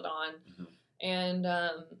Independent puts it on. And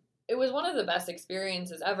it was one of the best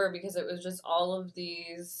experiences ever, because it was just all of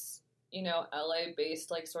these,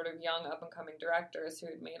 LA-based, like, sort of young, up-and-coming directors who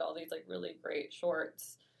had made all these, like, really great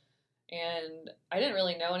shorts. And I didn't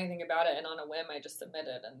really know anything about it, and on a whim, I just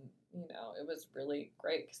submitted, and, it was really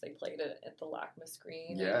great, because they played it at the LACMA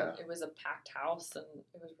screen. Yeah. And it was a packed house, and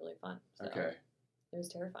it was really fun. So Okay. It was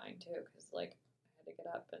terrifying, too, because, like, I had to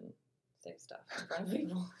get up and say stuff in front of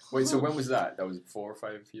people. Wait, so when was that? That was 4 or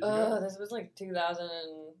 5 years ago? This was like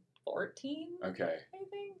 2014. Okay. I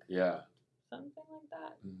think. Yeah. Something like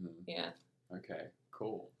that. Mm-hmm. Yeah. Okay,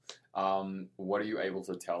 cool. What are you able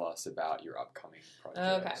to tell us about your upcoming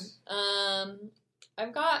projects?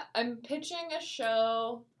 Okay. I'm pitching a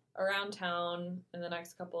show around town in the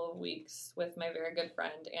next couple of weeks with my very good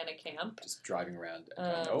friend Anna Camp. Just driving around.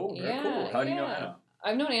 Very cool. Yeah, How do you know Anna?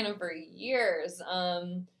 I've known Anna for years.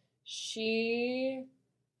 She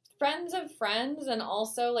friends of friends, and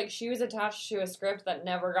also like she was attached to a script that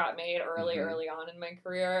never got made early on in my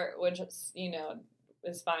career, which is,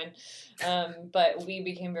 is fine. But we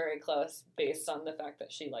became very close based on the fact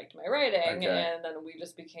that she liked my writing, and then we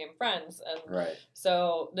just became friends. And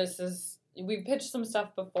so we've pitched some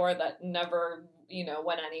stuff before that never,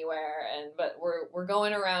 went anywhere, but we're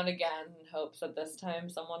going around again in hopes that this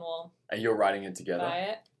time someone will. And you're writing it together? Buy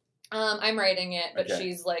it. I'm writing it, but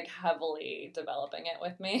she's like heavily developing it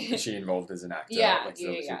with me. Is she involved as an actor? Yeah, like, she's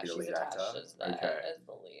lead attached actor? as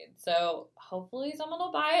the lead. So hopefully someone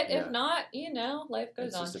will buy it. Yeah. If not, life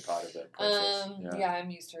goes on. It's just a part of the process. Yeah, I'm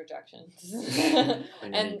used to rejections.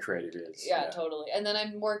 And creative is. Yeah, totally. And then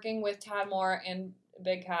I'm working with Tad Moore and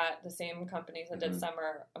Big Cat, the same companies that did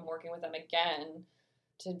Summer. I'm working with them again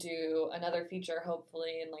to do another feature,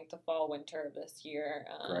 hopefully in like the fall, winter of this year.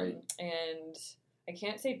 Great. And I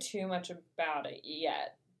can't say too much about it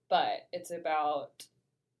yet, but it's about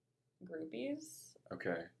groupies.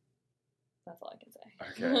 Okay. That's all I can say.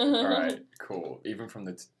 Okay. All right. Cool. Even from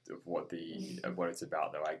of what it's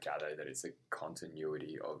about, though, I gather that it's a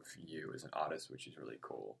continuity of you as an artist, which is really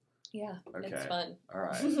cool. Yeah. Okay. It's fun. All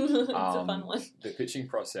right. It's a fun one. The pitching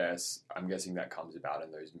process, I'm guessing that comes about,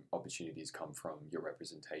 and those opportunities come from your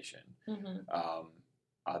representation. Are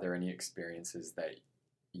there any experiences that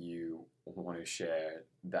you want to share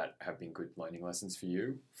that have been good learning lessons for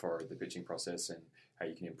you for the pitching process and how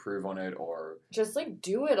you can improve on it, or just like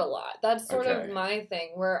do it a lot? That's sort of my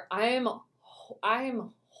thing, where I am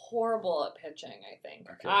horrible at pitching.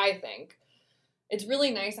 I think it's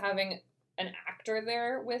really nice having an actor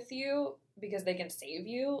there with you, because they can save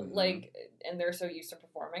you, like, and they're so used to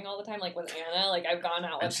performing all the time. Like with Anna, like I've gone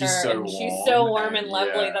out with her, and she's so warm and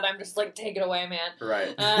lovely that I'm just like, take it away, man.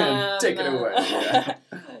 Right. Take it away.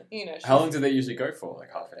 Yeah. How long do they usually go for?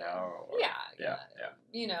 Like half an hour? Or... Yeah.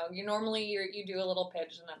 You normally you do a little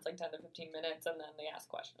pitch, and that's like 10 to 15 minutes, and then they ask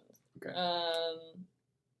questions. Okay.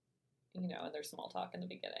 And there's small talk in the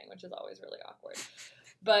beginning, which is always really awkward.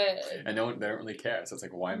 But and they don't really care. So it's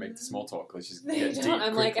like, why make the small talk? Let's just get deep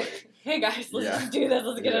I'm quickly. like, hey guys, let's just do this.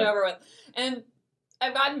 Let's get it over with. And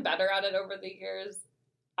I've gotten better at it over the years.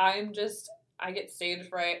 I get stage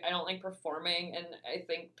fright. I don't like performing, and I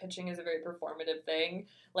think pitching is a very performative thing.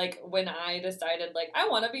 Like when I decided, like, I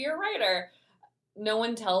want to be a writer, no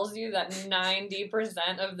one tells you that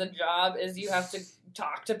 90% of the job is you have to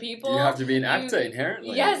talk to people. You have to be an actor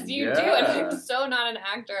inherently. Yes, you do. And I'm so not an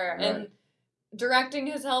actor. Right. And directing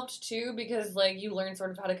has helped too, because like you learn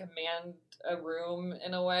sort of how to command a room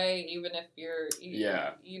in a way, even if you're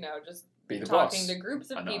just be the talking boss. to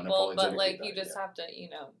groups of people, but like you just yeah. have to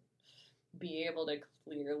be able to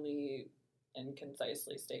clearly and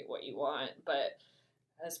concisely state what you want. But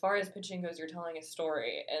as far as pitching goes, you're telling a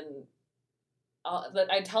story, and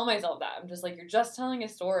I tell myself that. I'm just like, you're just telling a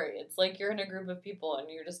story. It's like you're in a group of people and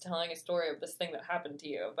you're just telling a story of this thing that happened to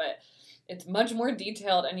you. But it's much more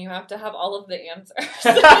detailed and you have to have all of the answers.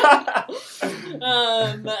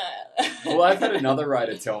 Well, I've had another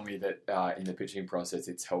writer tell me that in the pitching process,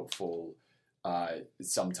 it's helpful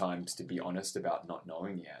sometimes to be honest about not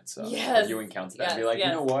knowing the answer. Yes. Have you encountered that? And be like, you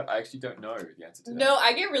know what? I actually don't know the answer to that. No,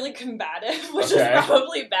 I get really combative, which is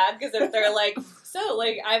probably bad because if they're like, so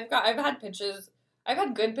like I've had pitches, I've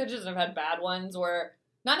had good pitches and I've had bad ones where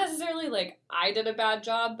not necessarily like I did a bad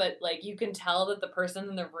job, but like you can tell that the person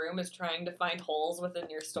in the room is trying to find holes within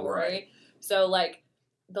your story. Right. So like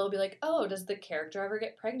they'll be like, oh, does the character ever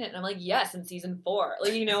get pregnant? And I'm like, yes, in season 4.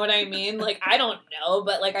 Like, you know what I mean? Like, I don't know,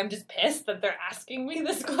 but like I'm just pissed that they're asking me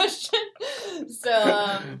this question. So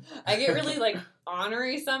I get really like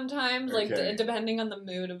ornery sometimes, like depending on the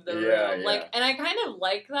mood of the room. Yeah. Like, and I kind of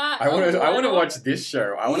like that. I want to watch this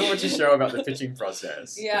show. I want to watch a show about the pitching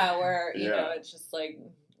process. Yeah, where you know it's just like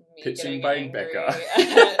me pitching by Becca.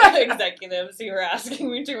 Executives who are asking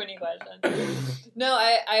me too many questions. No,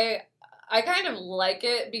 I kind of like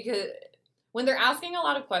it because when they're asking a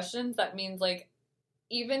lot of questions, that means like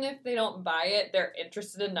even if they don't buy it, they're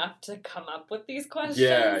interested enough to come up with these questions.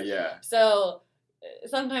 Yeah. So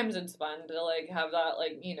sometimes it's fun to like have that,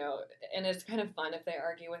 like, you know, and it's kind of fun if they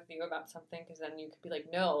argue with you about something because then you could be like,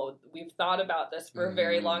 no, we've thought about this for a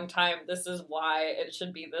very long time. This is why it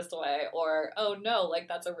should be this way. Or, oh no, like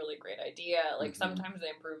that's a really great idea. Like sometimes they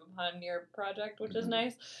improve upon your project, which is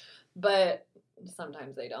nice. But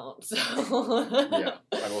sometimes they don't. So yeah,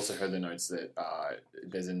 I've also heard the notes that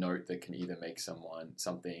there's a note that can either make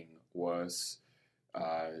something worse,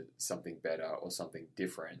 something better, or something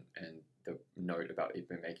different. And the note about it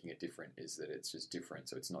making it different is that it's just different,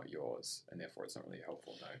 so it's not yours, and therefore it's not really a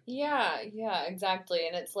helpful note. Yeah, exactly.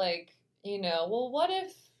 And it's like, you know, well, what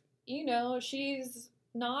if, you know, she's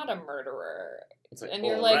not a murderer? It's like, and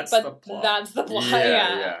you're like, but that's the plot.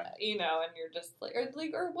 Yeah. You know, and you're just like,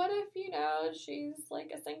 or what if, you know, she's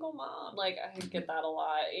like a single mom? Like, I get that a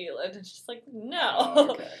lot. And it's just like, no. Oh,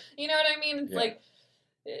 okay. You know what I mean? It's like,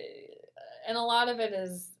 and a lot of it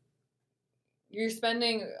is, you're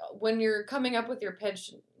spending, when you're coming up with your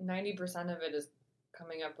pitch, 90% of it is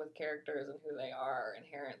coming up with characters and who they are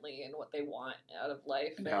inherently and what they want out of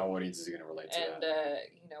life. And how audiences are going to relate to that. And,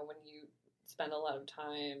 you know, when you spend a lot of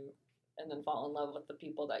time and then fall in love with the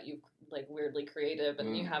people that you like weirdly creative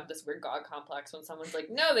and you have this weird God complex when someone's like,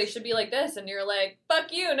 no, they should be like this. And you're like,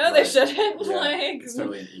 fuck you. No, they shouldn't. Yeah. Like, it's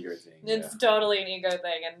totally an ego thing. It's totally an ego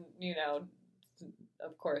thing. And, you know,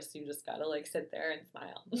 of course, you just gotta like sit there and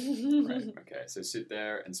smile. Right. Okay. So sit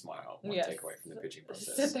there and smile. One takeaway from the pitching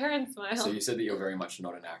process. Sit there and smile. So you said that you're very much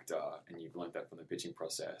not an actor, and you've learned that from the pitching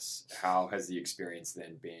process. How has the experience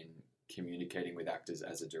then been communicating with actors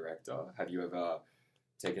as a director? Have you ever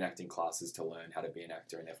taken acting classes to learn how to be an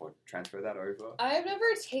actor and therefore transfer that over? I've never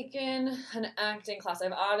taken an acting class.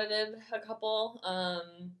 I've audited a couple.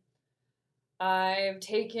 I've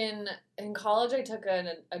taken, in college, I took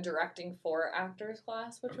a directing for actors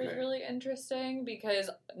class, which was really interesting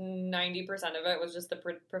because 90% of it was just the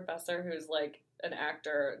professor who's like an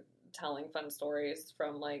actor telling fun stories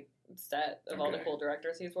from like set of all the cool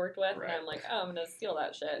directors he's worked with. Right. And I'm like, oh, I'm going to steal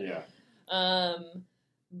that shit. Yeah.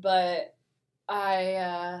 But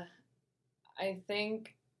I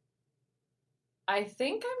think I'm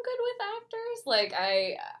good with actors. Like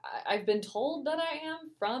I've been told that I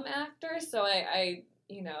am from actors, so I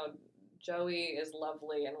you know, Joey is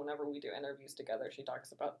lovely, and whenever we do interviews together, she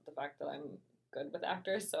talks about the fact that I'm good with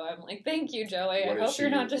actors. So I'm like, thank you, Joey. I hope you're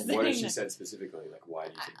not just saying what has she said specifically? Like, why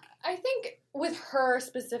do you think? I think with her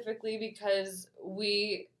specifically because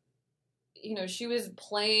we, you know, she was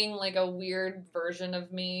playing like a weird version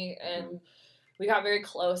of me, and we got very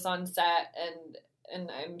close on set,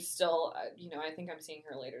 and I'm still, you know, I think I'm seeing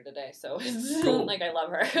her later today, so it's cool. like I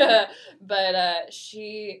love her. But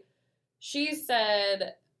she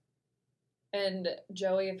said, and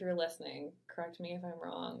Joey, if you're listening, correct me if I'm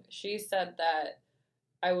wrong, she said that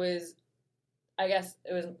I was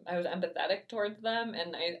empathetic towards them,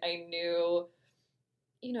 and I knew,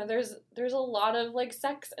 you know, there's a lot of like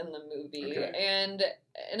sex in the movie, and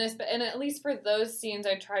at least for those scenes,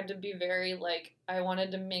 I tried to be very like, I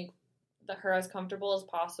wanted to make her as comfortable as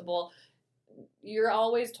possible. You're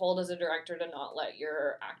always told as a director to not let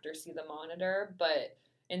your actor see the monitor, but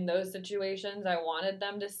in those situations, I wanted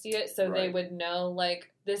them to see it so they would know,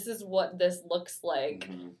 like, this is what this looks like.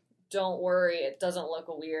 Don't worry, it doesn't look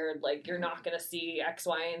weird. Like, you're not going to see X,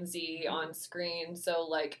 Y, and Z on screen. So,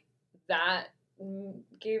 like, that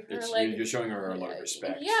gave her, like... You're showing her a lot of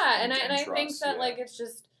respect. Yeah, and I trust, think that, like, it's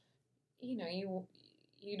just, you know,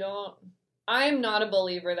 you don't... I'm not a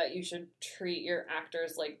believer that you should treat your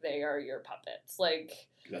actors like they are your puppets. Like,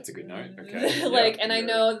 that's a good note. Okay. Like, and I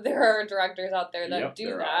know there are directors out there that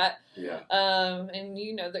do that. Yeah. And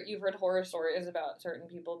you know that you've heard horror stories about certain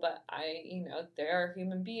people, but they are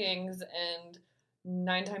human beings, and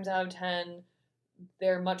 9 times out of 10,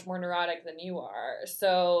 they're much more neurotic than you are.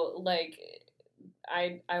 So, like,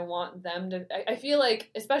 I want them to, I feel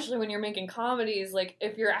like, especially when you're making comedies, like,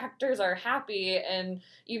 if your actors are happy, and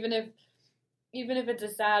even if it's a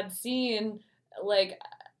sad scene, like,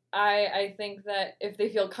 I think that if they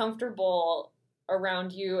feel comfortable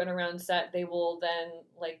around you and around set, they will then,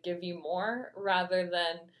 like, give you more, rather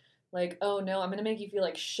than, like, oh no, I'm going to make you feel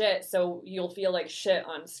like shit, so you'll feel like shit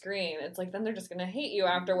on screen. It's like, then they're just going to hate you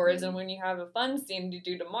afterwards, and when you have a fun scene to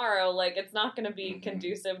do tomorrow, like, it's not going to be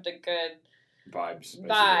conducive to good vibes.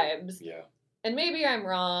 Yeah. And maybe I'm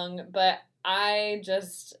wrong, but I'm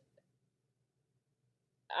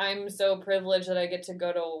so privileged that I get to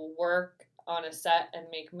go to work on a set and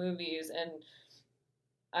make movies, and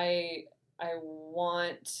I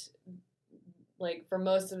want, like, for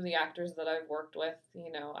most of the actors that I've worked with,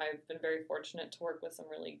 I've been very fortunate to work with some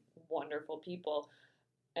really wonderful people,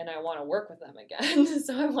 and I want to work with them again.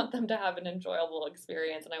 So I want them to have an enjoyable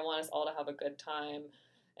experience, and I want us all to have a good time,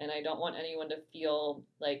 and I don't want anyone to feel,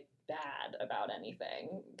 like, bad about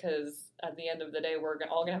anything, because at the end of the day, we're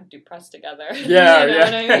all gonna have to do press together. Yeah, you know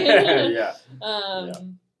what I mean? Yeah.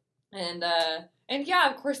 And yeah,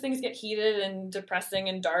 of course things get heated and depressing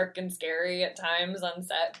and dark and scary at times on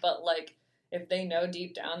set, but, like, if they know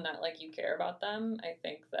deep down that, like, you care about them, I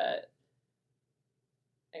think that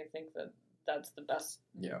that's the best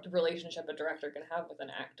relationship a director can have with an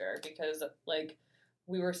actor, because, like,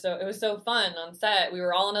 it was so fun on set. We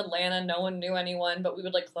were all in Atlanta. No one knew anyone, but we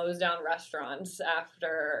would, like, close down restaurants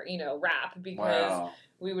after, wrap, because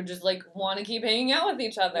we would just, like, want to keep hanging out with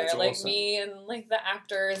each other. That's like, awesome. Me and, like, the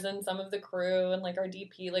actors and some of the crew and, like, our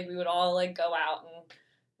DP, like, we would all, like, go out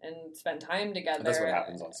and spend time together. And that's what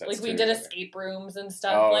happens on sets, like, we too, did right? escape rooms and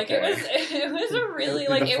stuff. Oh, like, okay. it was a really,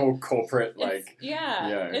 like, the full corporate, like,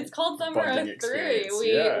 it's called Summer of bonding 3.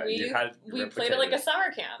 experience. We played it like a summer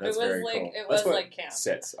camp. That's it was very like cool. it That's was what like camp.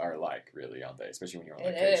 Sets are like, really, aren't they? Especially when you're on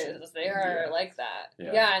It location. is. They are like that.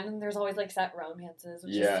 Yeah. And then there's always, like, set romances,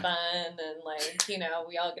 which is fun, and, like,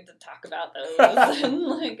 we all get to talk about those, and,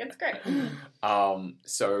 like, it's great.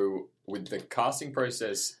 So with the casting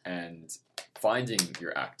process and finding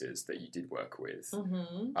your actors that you did work with,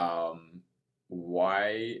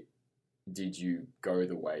 why did you go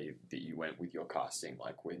the way that you went with your casting?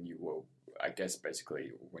 Like, when you were, I guess,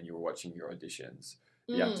 basically when you were watching your auditions,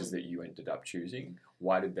 the actors that you ended up choosing,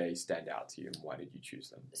 why did they stand out to you, and why did you choose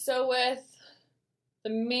them? So with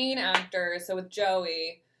the main actors, so with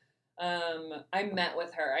Joey, I met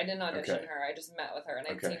with her. I didn't audition her. I just met with her, and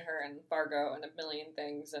I'd seen her in Fargo and a million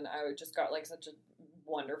things, and I just got, like, such a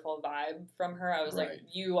wonderful vibe from her. I was like,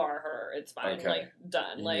 you are her. It's fine. Like,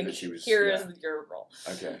 done. You like, was, here is your role.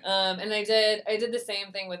 Okay. And I did the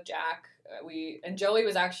same thing with Jack. And Joey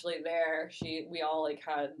was actually there. We all, like,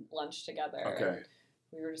 had lunch together. Okay.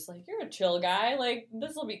 We were just like, you're a chill guy. Like,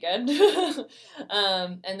 this will be good.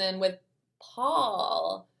 And then with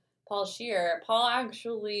Paul Scheer, Paul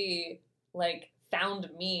actually, like, found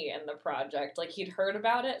me in the project. Like, he'd heard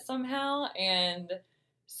about it somehow, and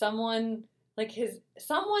someone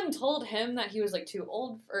told him that he was, like, too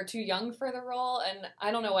old or too young for the role, and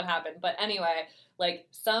I don't know what happened, but anyway, like,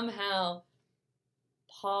 somehow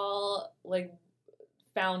Paul, like,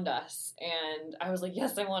 found us, and I was like,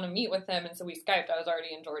 yes, I want to meet with him, and so we Skyped. I was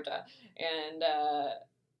already in Georgia, and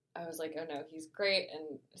I was like, oh no, he's great.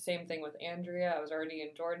 And same thing with Andrea. I was already in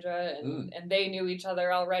Georgia, and they knew each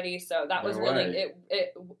other already, so that was really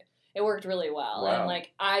it worked really well. Wow. And,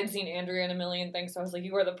 like, I'd seen Andrea in a million things, so I was like,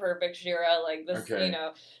 you are the perfect Shira, like, this,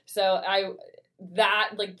 So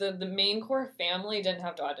the main core family didn't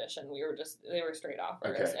have to audition. They were straight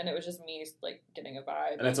offers, and it was just me, like, getting a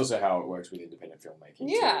vibe. And that's also how it works with independent filmmaking.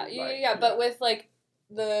 Yeah, too. yeah. But with, like,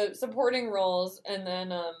 the supporting roles, and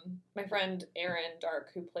then my friend Erin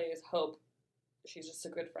Dark, who plays Hope, she's just a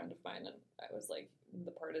good friend of mine, and I was like,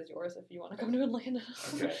 the part is yours if you want to come to Atlanta.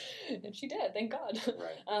 Okay. And she did, thank God.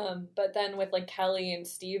 Right. But then with, like, Kelly and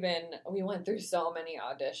Steven, we went through so many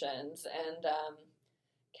auditions, and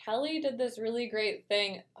Kelly did this really great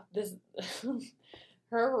thing.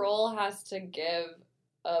 Her role has to give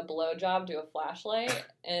a blowjob to a flashlight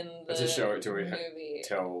in the To show it to movie.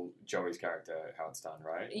 tell Joey's character how it's done,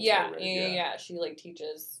 right? Yeah. She like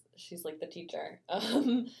teaches. She's like the teacher.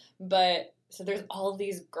 But so there's all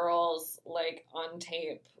these girls like on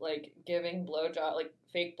tape, like giving blowjob, like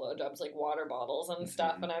fake blowjobs, like water bottles and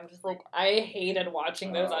stuff. And I'm just like, I hated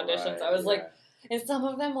watching those auditions. Right, I was like, and some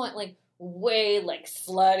of them went like way like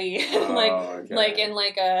slutty, like in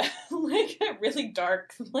like a really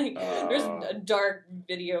dark, like there's a dark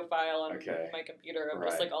video file on my computer of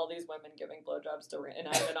just like all these women giving blowjobs to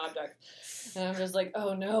inanimate objects, and I'm just like,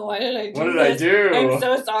 oh no, why did I do What did this? I do? I'm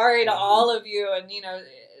so sorry to all of you, and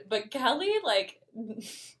but Kelly, like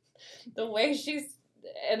the way she's,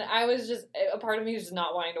 and I was just, a part of me was just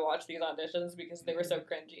not wanting to watch these auditions because they were so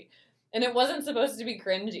cringy. And it wasn't supposed to be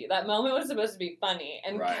cringy. That moment was supposed to be funny.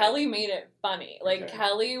 And Kelly made it funny. Like,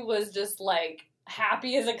 Kelly was just, like,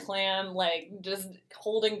 happy as a clam, like, just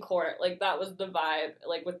holding court. Like, that was the vibe,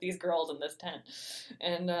 like, with these girls in this tent.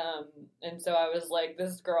 And so I was like,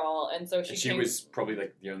 this girl, and so she was probably,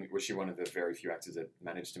 like, was she one of the very few actors that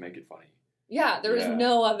managed to make it funny? Yeah, there was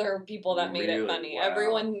no other people that made it funny. Wow.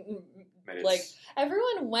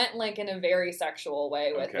 Everyone went, like, in a very sexual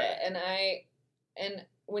way with it. And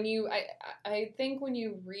when I think when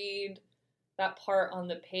you read that part on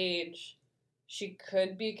the page, she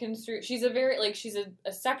could be construed. She's she's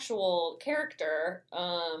a sexual character,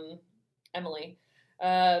 Emily,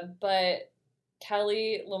 but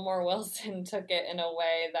Kelly Lamore Wilson took it in a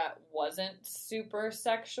way that wasn't super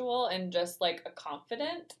sexual and just like a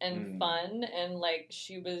confident and fun, and like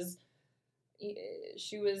she was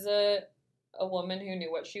a woman who knew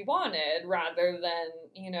what she wanted rather than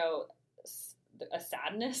a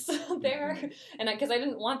sadness there. And because I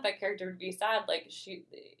didn't want that character to be sad, like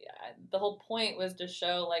the whole point was to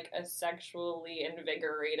show like a sexually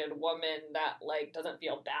invigorated woman that like doesn't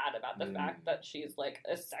feel bad about the fact that she's like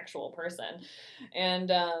a sexual person, and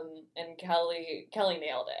Kelly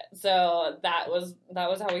nailed it. So that was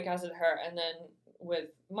how we casted her. And then with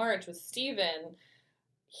Steven,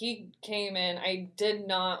 he came in. I did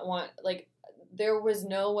not want, like, there was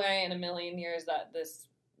no way in a million years that this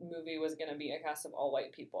movie was going to be a cast of all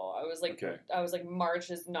white people. I was like, March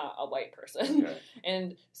is not a white person.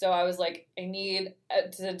 And so I was like, I need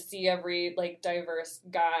to see every like diverse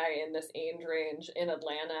guy in this age range in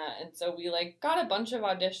Atlanta. And so we like got a bunch of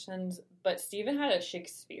auditions, but Steven had a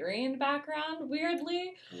Shakespearean background,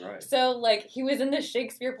 weirdly. Right. So like he was in this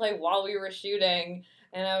Shakespeare play while we were shooting,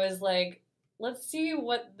 and I was like, let's see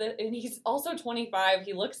and he's also 25.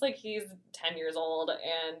 He looks like he's 10 years old,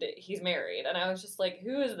 and he's married. And I was just like,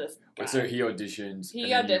 who is this guy? So he auditioned,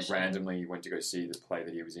 and then you randomly went to go see the play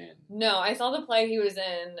that he was in? No, I saw the play he was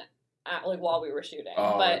in while we were shooting.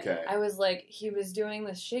 I was like, he was doing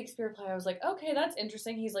this Shakespeare play. I was like, okay, that's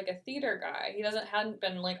interesting. He's like a theater guy. He hadn't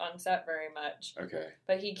been like on set very much. Okay.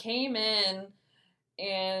 But he came in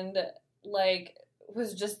and like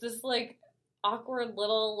was just this like awkward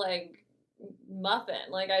little like muffin.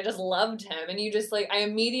 Like, I just loved him, and you just like, I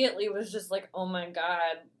immediately was just like, oh my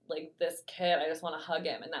god, like this kid, I just want to hug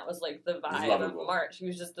him. And that was like the vibe of March. He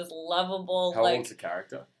was just this lovable. How old's the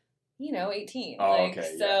character? 18. Oh, like,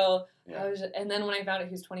 okay. So yeah. I was, and then when I found out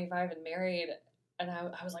he was 25 and married, and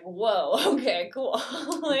I was like, whoa, okay, cool.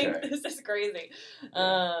 Like, this is crazy.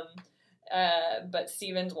 Yeah. But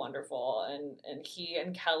Steven's wonderful, and he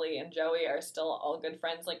and Kelly and Joey are still all good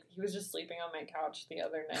friends. Like, he was just sleeping on my couch the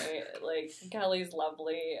other night. Like, Kelly's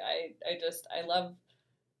lovely. I love,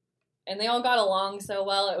 and they all got along so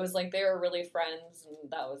well. It was like they were really friends,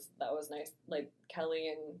 and that was nice. Like, Kelly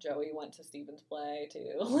and Joey went to Steven's play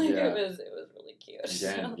too. Like, it was really cute.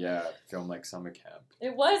 Again, film like summer camp.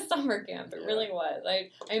 It was summer camp. It really was.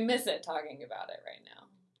 I miss it talking about it right now.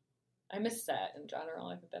 I miss set in general.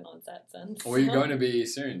 I haven't been on set since. Well, you're going to be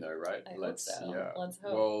soon, though, right? Let's hope. Let's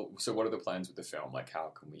hope. Well, so what are the plans with the film? Like,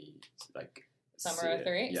 how can we, like, Summer of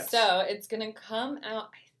 03? Yes. So, it's going to come out,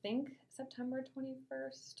 I think, September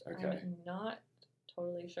 21st. Okay. I'm not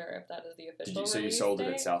totally sure if that is the official So you release sold date.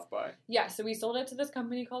 it at South by? Yeah, so we sold it to this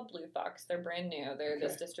company called Blue Fox. They're brand new. They're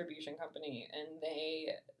this distribution company, and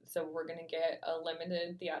so we're going to get a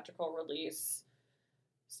limited theatrical release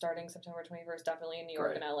starting September 21st, definitely in New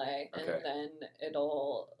York and LA, and then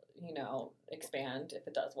it'll, expand if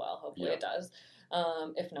it does well. Hopefully it does.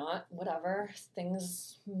 If not, whatever.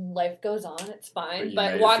 Life goes on. It's fine.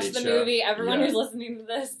 But watch the movie. Everyone who's listening to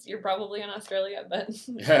this, you're probably in Australia, but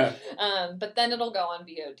but then it'll go on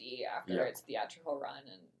VOD after its theatrical run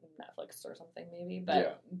and Netflix or something maybe.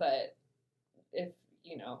 But if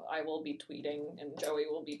you know, I will be tweeting and Joey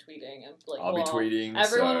will be tweeting and like I'll be tweeting.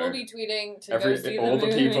 Everyone so will be tweeting to go see all the the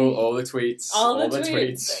movie. people, all the tweets, all the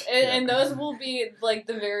tweets. Yeah. And those will be like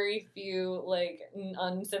the very few like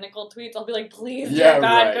uncynical tweets. I'll be like, please Yeah, get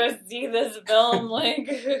back, right. go see this film. Like,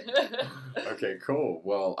 Okay, cool.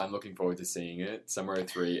 Well, I'm looking forward to seeing it. Summer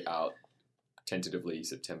 3 out tentatively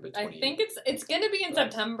September 20th. I think it's going to be in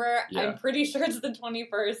September. Yeah. I'm pretty sure it's the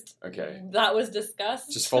 21st. Okay. That was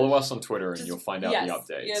discussed. Just follow us on Twitter and you'll find out the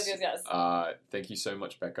updates. Yes. Thank you so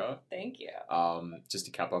much, Becca. Thank you. Just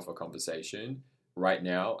to cap off our conversation, right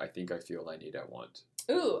now, I think I feel I need, I want.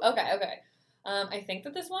 Ooh, okay. I think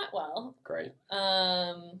that this went well. Great.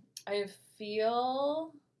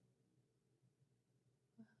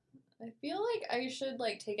 I feel like I should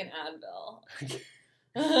like take an Advil.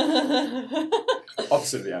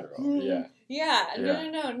 Opposite of the Adderall, yeah. Yeah, Yeah.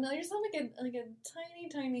 no. You just have like a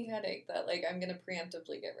tiny headache that like I'm gonna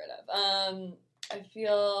preemptively get rid of. I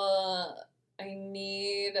feel I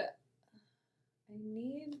need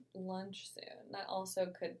lunch soon. That also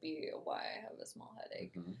could be why I have a small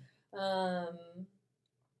headache. Mm-hmm.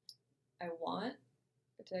 I want.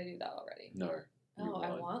 Did I do that already? No. Oh,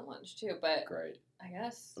 I want lunch too, but Great. I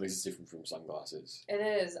guess At least it's different from sunglasses. it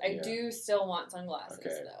is. I Yeah. do still want sunglasses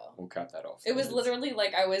Okay. though. We'll cap that off. It was It's- literally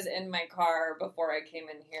like I was in my car before I came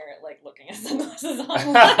in here, like looking at sunglasses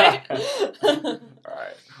online.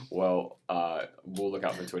 Alright. Well, we'll look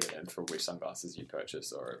out for Twitter then for which sunglasses you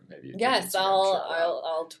purchase, or maybe if you Yes, Instagram shout out.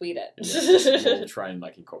 I'll tweet it. Yeah, we'll try and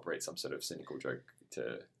like incorporate some sort of cynical joke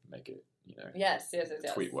to make it, you know, Yes.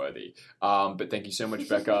 tweet worthy. But thank you so much,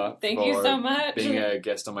 Becca. Thank you for so much. being a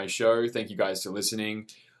guest on my show. Thank you guys for listening.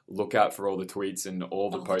 Look out for all the tweets and all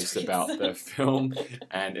the All the posts tweets. about the film.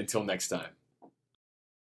 And until next time.